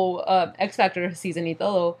that whole X Factor season y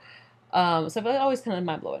todo. So I feel like always kind of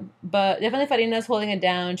mind blowing, but definitely Farina's holding it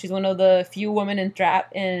down. She's one of the few women in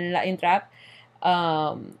Latin trap.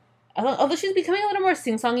 Although she's becoming a little more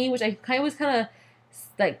sing-songy, which I was kind of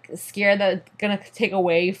like scared that it's gonna take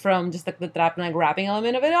away from just like the trap and like rapping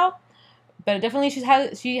element of it all. But definitely she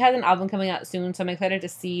has an album coming out soon, so I'm excited to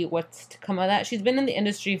see what's to come of that. She's been in the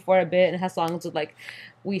industry for a bit and has songs with like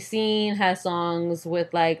We Seen, has songs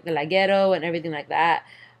with like The Laguero and everything like that.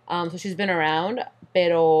 So she's been around,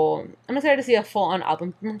 pero I'm excited to see a full-on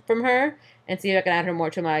album from her and see if I can add her more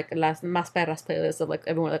to my like Las Más Perras playlist of like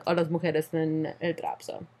everyone, like all las mujeres in el trap.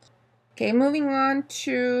 So okay, moving on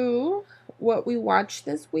to what we watched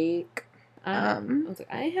this week. I was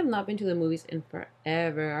like, I have not been to the movies in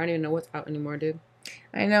forever. I don't even know what's out anymore, dude.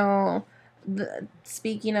 I know.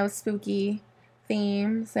 Speaking of spooky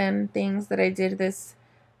themes and things that I did this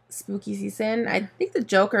spooky season, I think the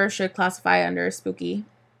Joker should classify under spooky.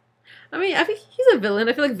 I mean, I think he's a villain.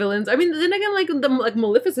 I feel like villains. I mean, then again, like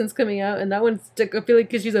Maleficent's coming out, and that one's I feel like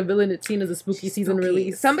because she's a villain, it's seen as a spooky season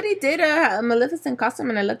release. Somebody did a Maleficent costume,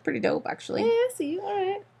 and it looked pretty dope, actually. Yeah, I see. All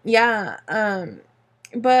right. Yeah.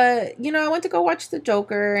 But I went to go watch the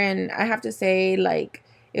Joker, and I have to say, like,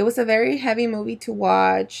 it was a very heavy movie to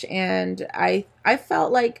watch, and I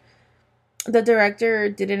felt like the director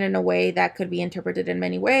did it in a way that could be interpreted in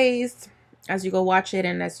many ways as you go watch it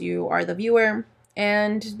and as you are the viewer.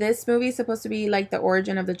 And this movie is supposed to be like the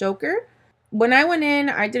origin of the Joker. When I went in,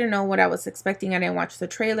 I didn't know what I was expecting. I didn't watch the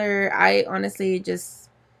trailer. I honestly just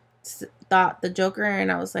thought the Joker,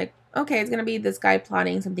 and I was like, okay, it's going to be this guy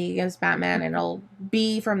plotting something against Batman, and it'll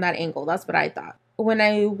be from that angle. That's what I thought. When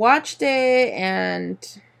I watched it and,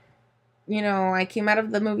 I came out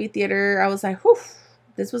of the movie theater, I was like, whew,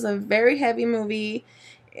 this was a very heavy movie.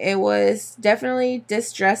 It was definitely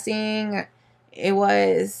distressing. It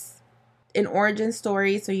was an origin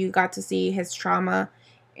story, so you got to see his trauma,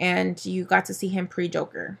 and you got to see him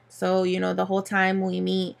pre-Joker. So, the whole time we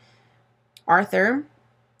meet Arthur,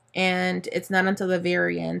 and it's not until the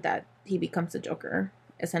very end that he becomes the Joker,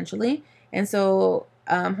 essentially. And so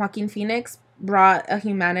Joaquin Phoenix brought a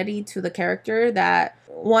humanity to the character that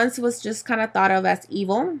once was just kind of thought of as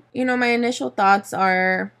evil. My initial thoughts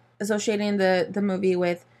are associating the movie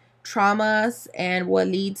with traumas and what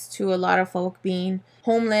leads to a lot of folk being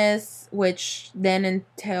homeless, which then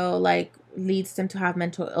leads them to have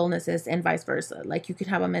mental illnesses and vice versa. Like, you could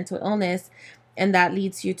have a mental illness and that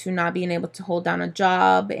leads you to not being able to hold down a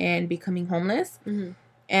job and becoming homeless. Mm-hmm.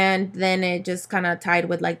 And then it just kind of tied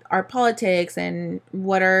with like our politics and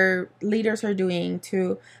what our leaders are doing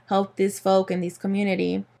to help these folk in this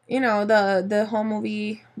community. The whole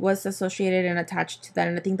movie was associated and attached to that.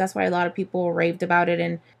 And I think that's why a lot of people raved about it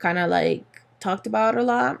and kind of like talked about it a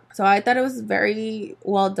lot. So I thought it was a very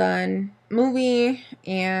well done movie.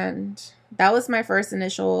 And that was my first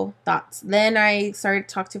initial thoughts. Then I started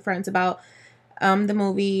to talk to friends about the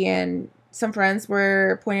movie, and some friends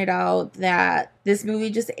pointed out that this movie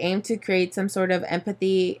just aimed to create some sort of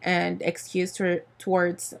empathy and excuse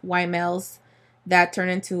towards white males that turn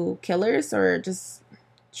into killers or just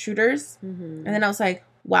shooters. Mm-hmm. And then I was like,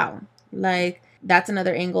 wow, like that's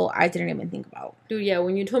another angle I didn't even think about. Dude, yeah,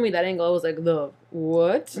 when you told me that angle, I was like, the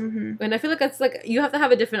what? Mm-hmm. And I feel like that's like, you have to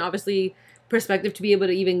have a different, obviously, perspective to be able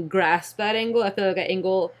to even grasp that angle. I feel like that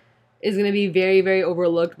angle is going to be very, very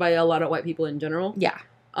overlooked by a lot of white people in general. Yeah.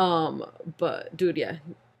 But dude, yeah,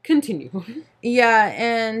 continue. Yeah,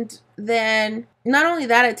 and then not only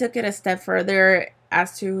that, I took it a step further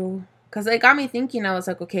as to, because it got me thinking. I was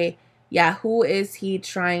like, okay, yeah, who is he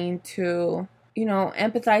trying to,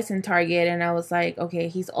 empathize and target? And I was like, okay,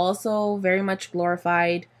 he's also very much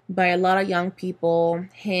glorified by a lot of young people,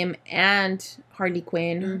 him and Harley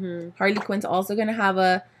Quinn. Mm-hmm. Harley Quinn's also going to have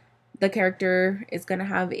the character is going to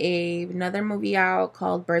have another movie out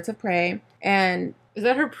called Birds of Prey. And is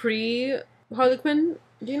that her pre-Harley Quinn?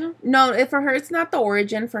 Do you know? No, for her, it's not the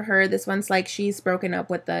origin for her. This one's like she's broken up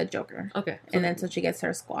with the Joker. Okay. And then so she gets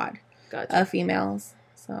her squad of females.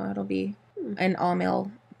 So it'll be an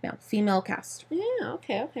all-male female cast. Yeah,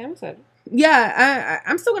 okay, I'm excited. yeah,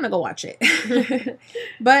 I'm still gonna go watch it.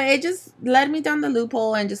 But it just led me down the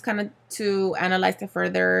loophole and just kind of to analyze it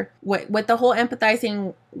further. With the whole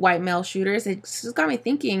empathizing white male shooters, it just got me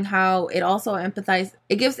thinking how it also it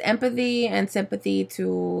gives empathy and sympathy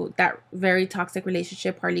to that very toxic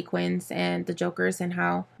relationship, Harley Quinn's and the Joker's, and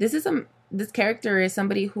how this character is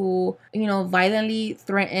somebody who, violently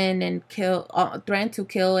threatened to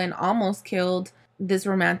kill and almost killed this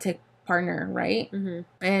romantic partner, right? Mm-hmm.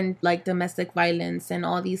 And like domestic violence and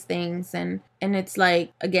all these things, and it's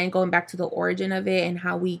like, again, going back to the origin of it and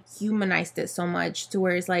how we humanized it so much to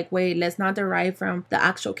where it's like, wait, let's not derive from the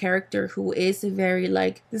actual character who is very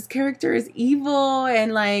like, this character is evil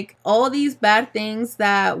and like all these bad things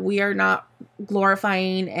that we are not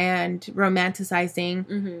glorifying and romanticizing.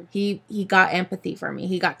 Mm-hmm. He got empathy for me.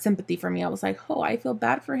 He got sympathy for me. I was like, oh, I feel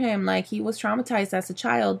bad for him. Like, he was traumatized as a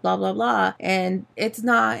child, blah, blah, blah. And it's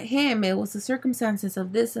not him. It was the circumstances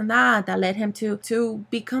of this and that led him to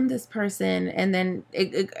become this person. And then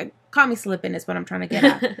it caught me slipping is what I'm trying to get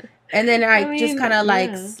at. And then I just kind of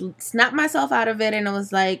like snapped myself out of it, and it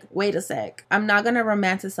was like, wait a sec, I'm not gonna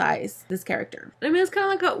romanticize this character. I mean, it's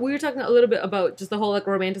kind of like we were talking a little bit about just the whole like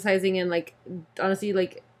romanticizing and like, honestly,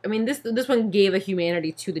 like, I mean, this one gave a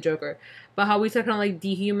humanity to the Joker, but how we start kind of like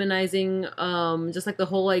dehumanizing, just like the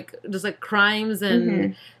whole like just like crimes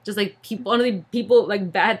and just like people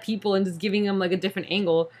like bad people, and just giving them like a different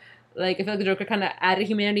angle. Like, I feel like the Joker kind of added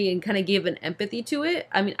humanity and kind of gave an empathy to it.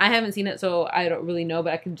 I mean, I haven't seen it, so I don't really know,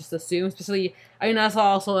 but I can just assume. Especially, I mean, I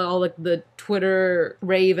saw also all, like, the Twitter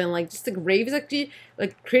rave and, like, just, like, raves, actually.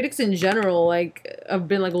 Like, critics in general, like, have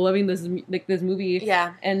been, like, loving this movie.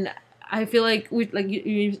 Yeah. And I feel like,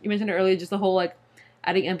 you mentioned it earlier, just the whole, like,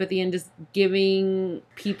 adding empathy and just giving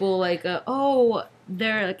people, like,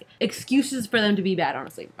 they're, like, excuses for them to be bad,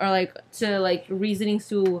 honestly. Or, like, to, like, reasonings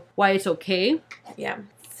to why it's okay. Yeah.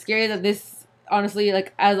 Scary that this, honestly,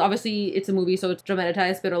 like, as obviously it's a movie, so it's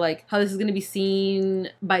dramatized, but like how this is going to be seen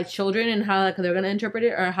by children and how like they're going to interpret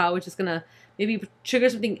it, or how it's just going to maybe trigger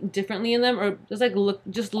something differently in them, or just like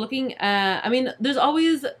looking at, I mean, there's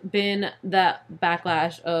always been that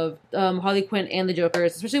backlash of Harley Quinn and the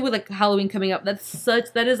Jokers, especially with like Halloween coming up. That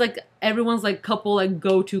is like everyone's like couple like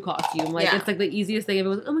go-to costume. Like, it's like the easiest thing.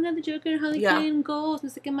 Everyone's like, oh my god, the Joker and Harley Quinn, goals,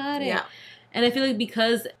 Mr. Kamade. Yeah. And I feel like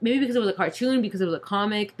because it was a cartoon, because it was a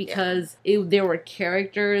comic, because there were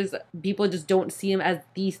characters, people just don't see them as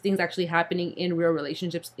these things actually happening in real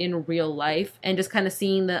relationships, in real life. And just kind of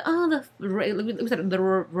seeing the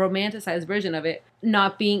romanticized version of it,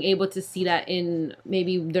 not being able to see that in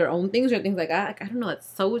maybe their own things or things like that. Like, I don't know,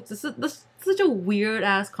 that's such a weird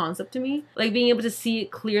ass concept to me. Like, being able to see it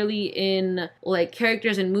clearly in like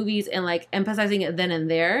characters in movies and like emphasizing it then and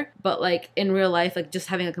there, but like in real life, like just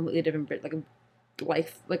having a completely different like a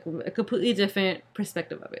completely different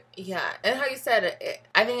perspective of it. Yeah, and how you said it,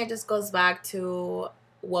 I think it just goes back to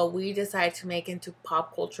what we decide to make into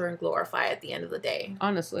pop culture and glorify at the end of the day.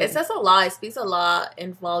 Honestly, it says a lot. It speaks a lot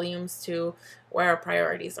in volumes to where our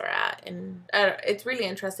priorities are at, and it's really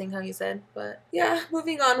interesting how you said. But yeah,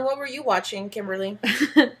 moving on. What were you watching, Kimberly?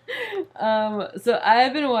 So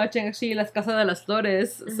I've been watching actually Las Casas de las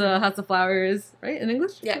Flores, so House of Flowers, right, in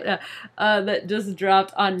English? Yeah. That just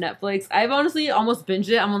dropped on Netflix. I've honestly almost binged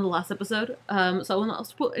it. I'm on the last episode, so I will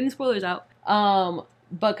not put any spoilers out.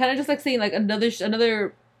 But kind of just like saying like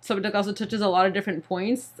another subject also touches a lot of different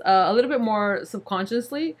points, a little bit more not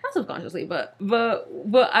subconsciously, but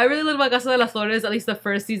I really loved about Casa de las Flores, at least the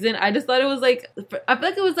first season. I just thought it was like, I feel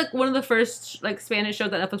like it was like one of the first like Spanish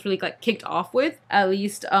shows that Netflix really like kicked off with, at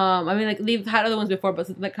least. I mean, like they've had other ones before, but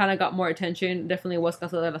something that kind of got more attention definitely was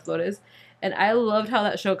Casa de las Flores. And I loved how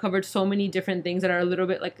that show covered so many different things that are a little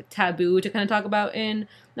bit like taboo to kind of talk about in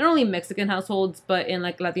not only Mexican households, but in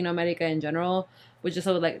like Latin America in general. Which is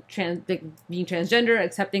so like being transgender,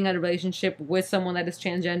 accepting a relationship with someone that is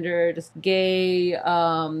transgender, just gay,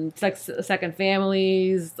 second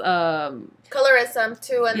families, colorism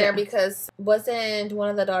too in there, because wasn't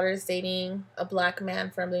one of the daughters dating a black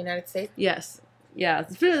man from the United States? Yes. Yeah,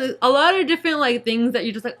 it's really a lot of different like things that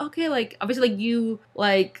you're just like, okay, like obviously like you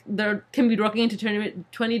like there can be working into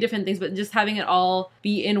 20 different things, but just having it all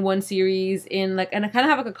be in one series in like, and I kind of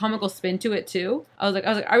have like a comical spin to it too. I was like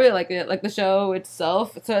I really like it, like the show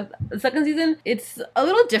itself. So the second season, it's a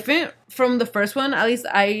little different from the first one, at least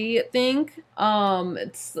I think. I'm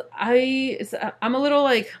a little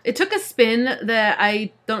like, it took a spin that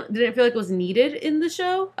I didn't feel like was needed in the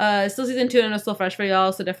show. Still season 2 and it's still fresh for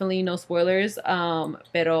y'all, so definitely no spoilers.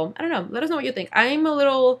 Pero I don't know. Let us know what you think. I'm a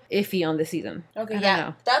little iffy on this season. Okay, I don't yeah.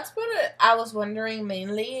 know. That's what I was wondering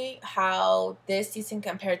mainly, how this season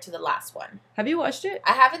compared to the last one. Have you watched it?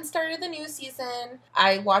 I haven't started the new season.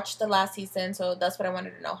 I watched the last season, so that's what I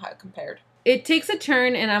wanted to know, how it compared. It takes a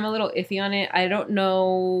turn, and I'm a little iffy on it. I don't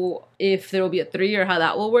know if there will be a 3 or how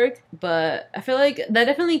that will work, but I feel like that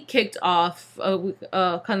definitely kicked off. Kind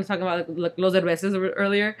of talking about like Los Derbeces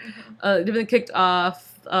earlier. Definitely kicked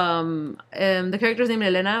off. The character's name is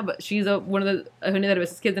Elena, but she's one of the Eugenio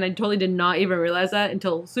Derbeces kids, and I totally did not even realize that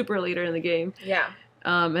until super later in the game. Yeah.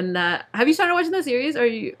 And that, have you started watching the series? Or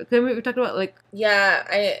we talked about like? Yeah,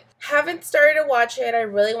 I haven't started to watch it. I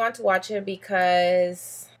really want to watch it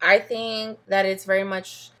because I think that it's very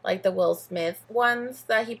much like the Will Smith ones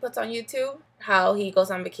that he puts on YouTube. How he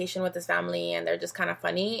goes on vacation with his family and they're just kind of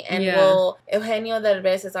funny. And Eugenio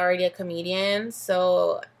Derbez is already a comedian,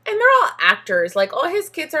 so, and they're all actors. Like, all his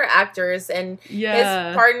kids are actors, and his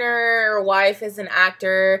partner or wife is an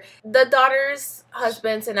actor. The daughter's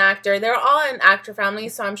husband's an actor. They're all an actor family,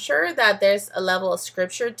 so I'm sure that there's a level of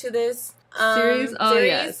scripture to this series.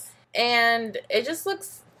 Yes. And it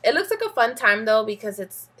looks like a fun time though, because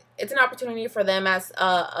it's an opportunity for them as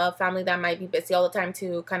a family that might be busy all the time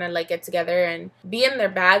to kind of like get together and be in their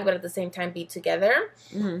bag, but at the same time be together.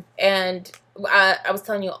 Mm-hmm. And I was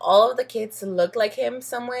telling you, all of the kids look like him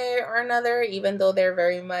some way or another, even though they're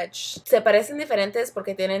very much se parecen diferentes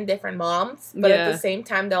porque tienen different moms, but at the same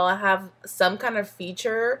time they all have some kind of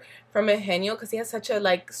feature from Eugenio because he has such a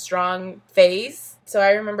like strong face. So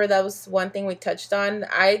I remember that was one thing we touched on.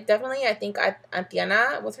 I think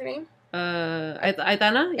Antiana, what's her name?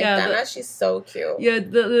 Aitana? Yeah. Aitana, she's so cute. Yeah,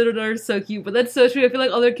 the little daughter's so cute. But that's so true. I feel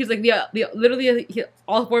like other kids, like, literally,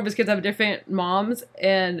 all 4 of his kids have different moms.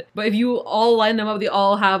 But if you all line them up, they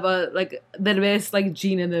all have the best, like,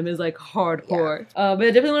 gene in them is, like, hardcore. Yeah. But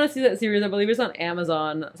I definitely want to see that series. I believe it's on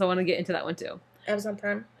Amazon. So I want to get into that one, too. Amazon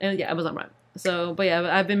Prime? And yeah, Amazon Prime. So, but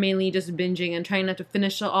yeah, I've been mainly just binging and trying not to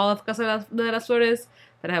finish all of Casa de las Flores.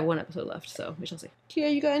 But I have 1 episode left, so we shall see. Tia,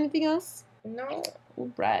 you got anything else? No.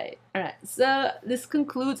 Alright. So this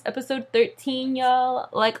concludes episode 13, y'all.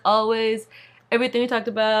 Like always, everything we talked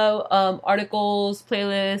about, articles,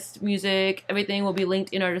 playlist, music, everything will be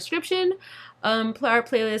linked in our description. Our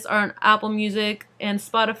playlists are on Apple Music and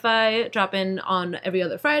Spotify, dropping on every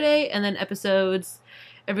other Friday, and then episodes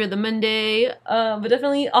every other Monday. But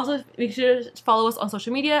definitely also make sure to follow us on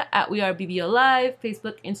social media at We Are BBO Live,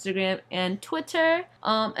 Facebook, Instagram, and Twitter.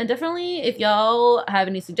 And definitely if y'all have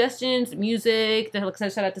any suggestions, music,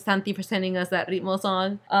 shout out to Santi for sending us that Ritmo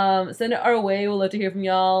song. Send it our way. We'll love to hear from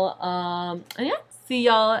y'all. And yeah, see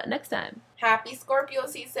y'all next time. Happy Scorpio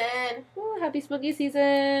season. Ooh, happy spooky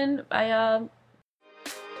season. Bye y'all.